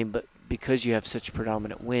the same, but because you have such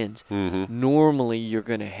predominant winds, normally you're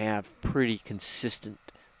going to have pretty consistent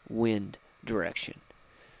wind direction.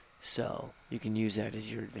 So you can use that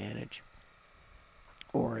as your advantage,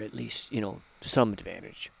 or at least, some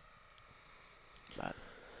advantage. But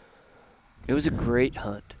it was a great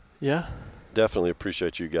hunt. Yeah. Definitely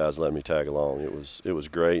appreciate you guys letting me tag along. It was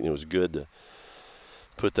great, and it was good to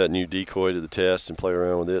put that new decoy to the test and play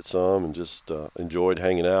around with it some, and just enjoyed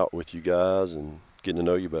hanging out with you guys and getting to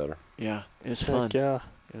know you better. Yeah, it was fun. Yeah.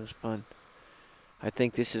 It was fun. I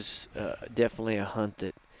think this is definitely a hunt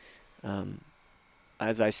that,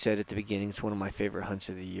 as I said at the beginning, it's one of my favorite hunts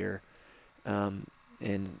of the year. And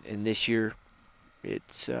this year,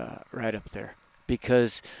 it's right up there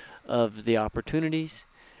because of the opportunities.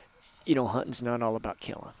 Hunting's not all about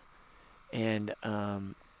killing. And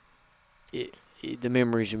the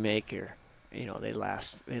memories you make are, they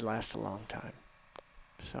last a long time.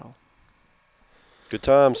 So. Good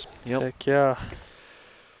times. Yep. Heck yeah.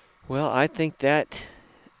 Well, I think that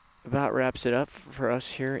about wraps it up for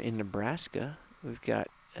us here in Nebraska. We've got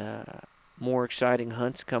more exciting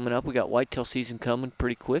hunts coming up. We got whitetail season coming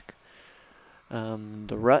pretty quick.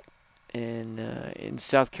 The rut, and in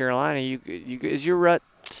South Carolina, is your rut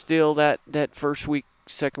still that first week,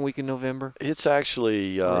 second week in November? It's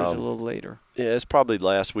actually or is it a little later? Yeah, it's probably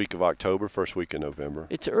last week of October, first week of November.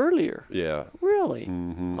 It's earlier. Yeah. Really?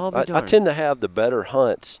 Mm-hmm. I'll be I darned. tend to have the better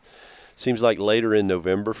hunts. Seems like later in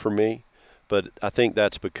November for me, but I think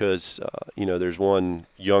that's because there's one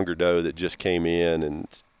younger doe that just came in and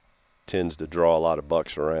tends to draw a lot of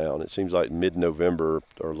bucks around. It seems like mid-November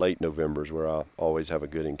or late November is where I always have a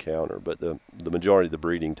good encounter, but the majority of the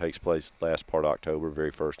breeding takes place last part of October,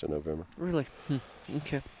 very first of November. Really?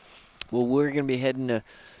 Okay. Well, we're going to be heading to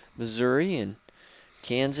Missouri and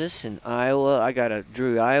Kansas and Iowa. I got a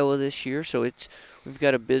Drury, Iowa this year, so we've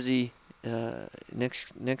got a busy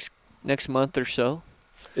next month or so.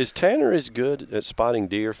 Is Tanner as good at spotting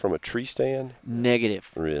deer from a tree stand?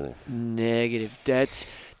 Negative. Really? Negative.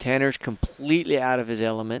 Tanner's completely out of his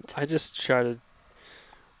element. I just try to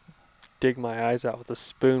dig my eyes out with a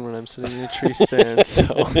spoon when I'm sitting in a tree stand.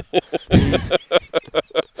 So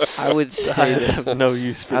I would I say have that no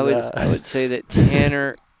use for that. I would say that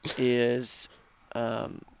Tanner is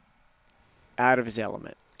out of his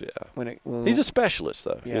element. Yeah. When He's a specialist,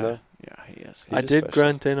 though. yeah, You know. yeah, he is. He's I a did specialist.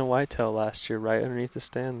 grunt in a whitetail last year right underneath the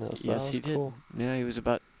stand, though, so Yes, that was he did. cool. Yeah, he was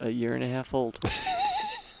about a year and a half old.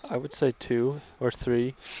 I would say 2 or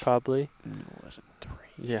 3, probably. No, it wasn't 3.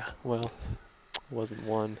 Yeah, well, it wasn't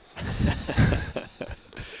 1.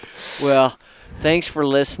 Well, thanks for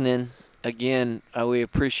listening. Again, we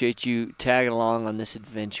appreciate you tagging along on this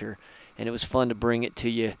adventure, and it was fun to bring it to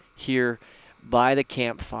you here by the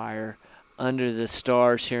campfire under the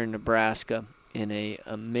stars here in Nebraska in a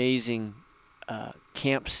amazing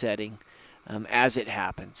camp setting as it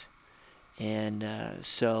happens. And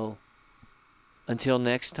so until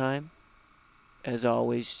next time, as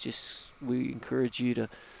always, just we encourage you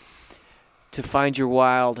to find your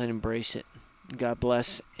wild and embrace it. God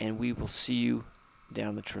bless, and we will see you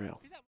down the trail.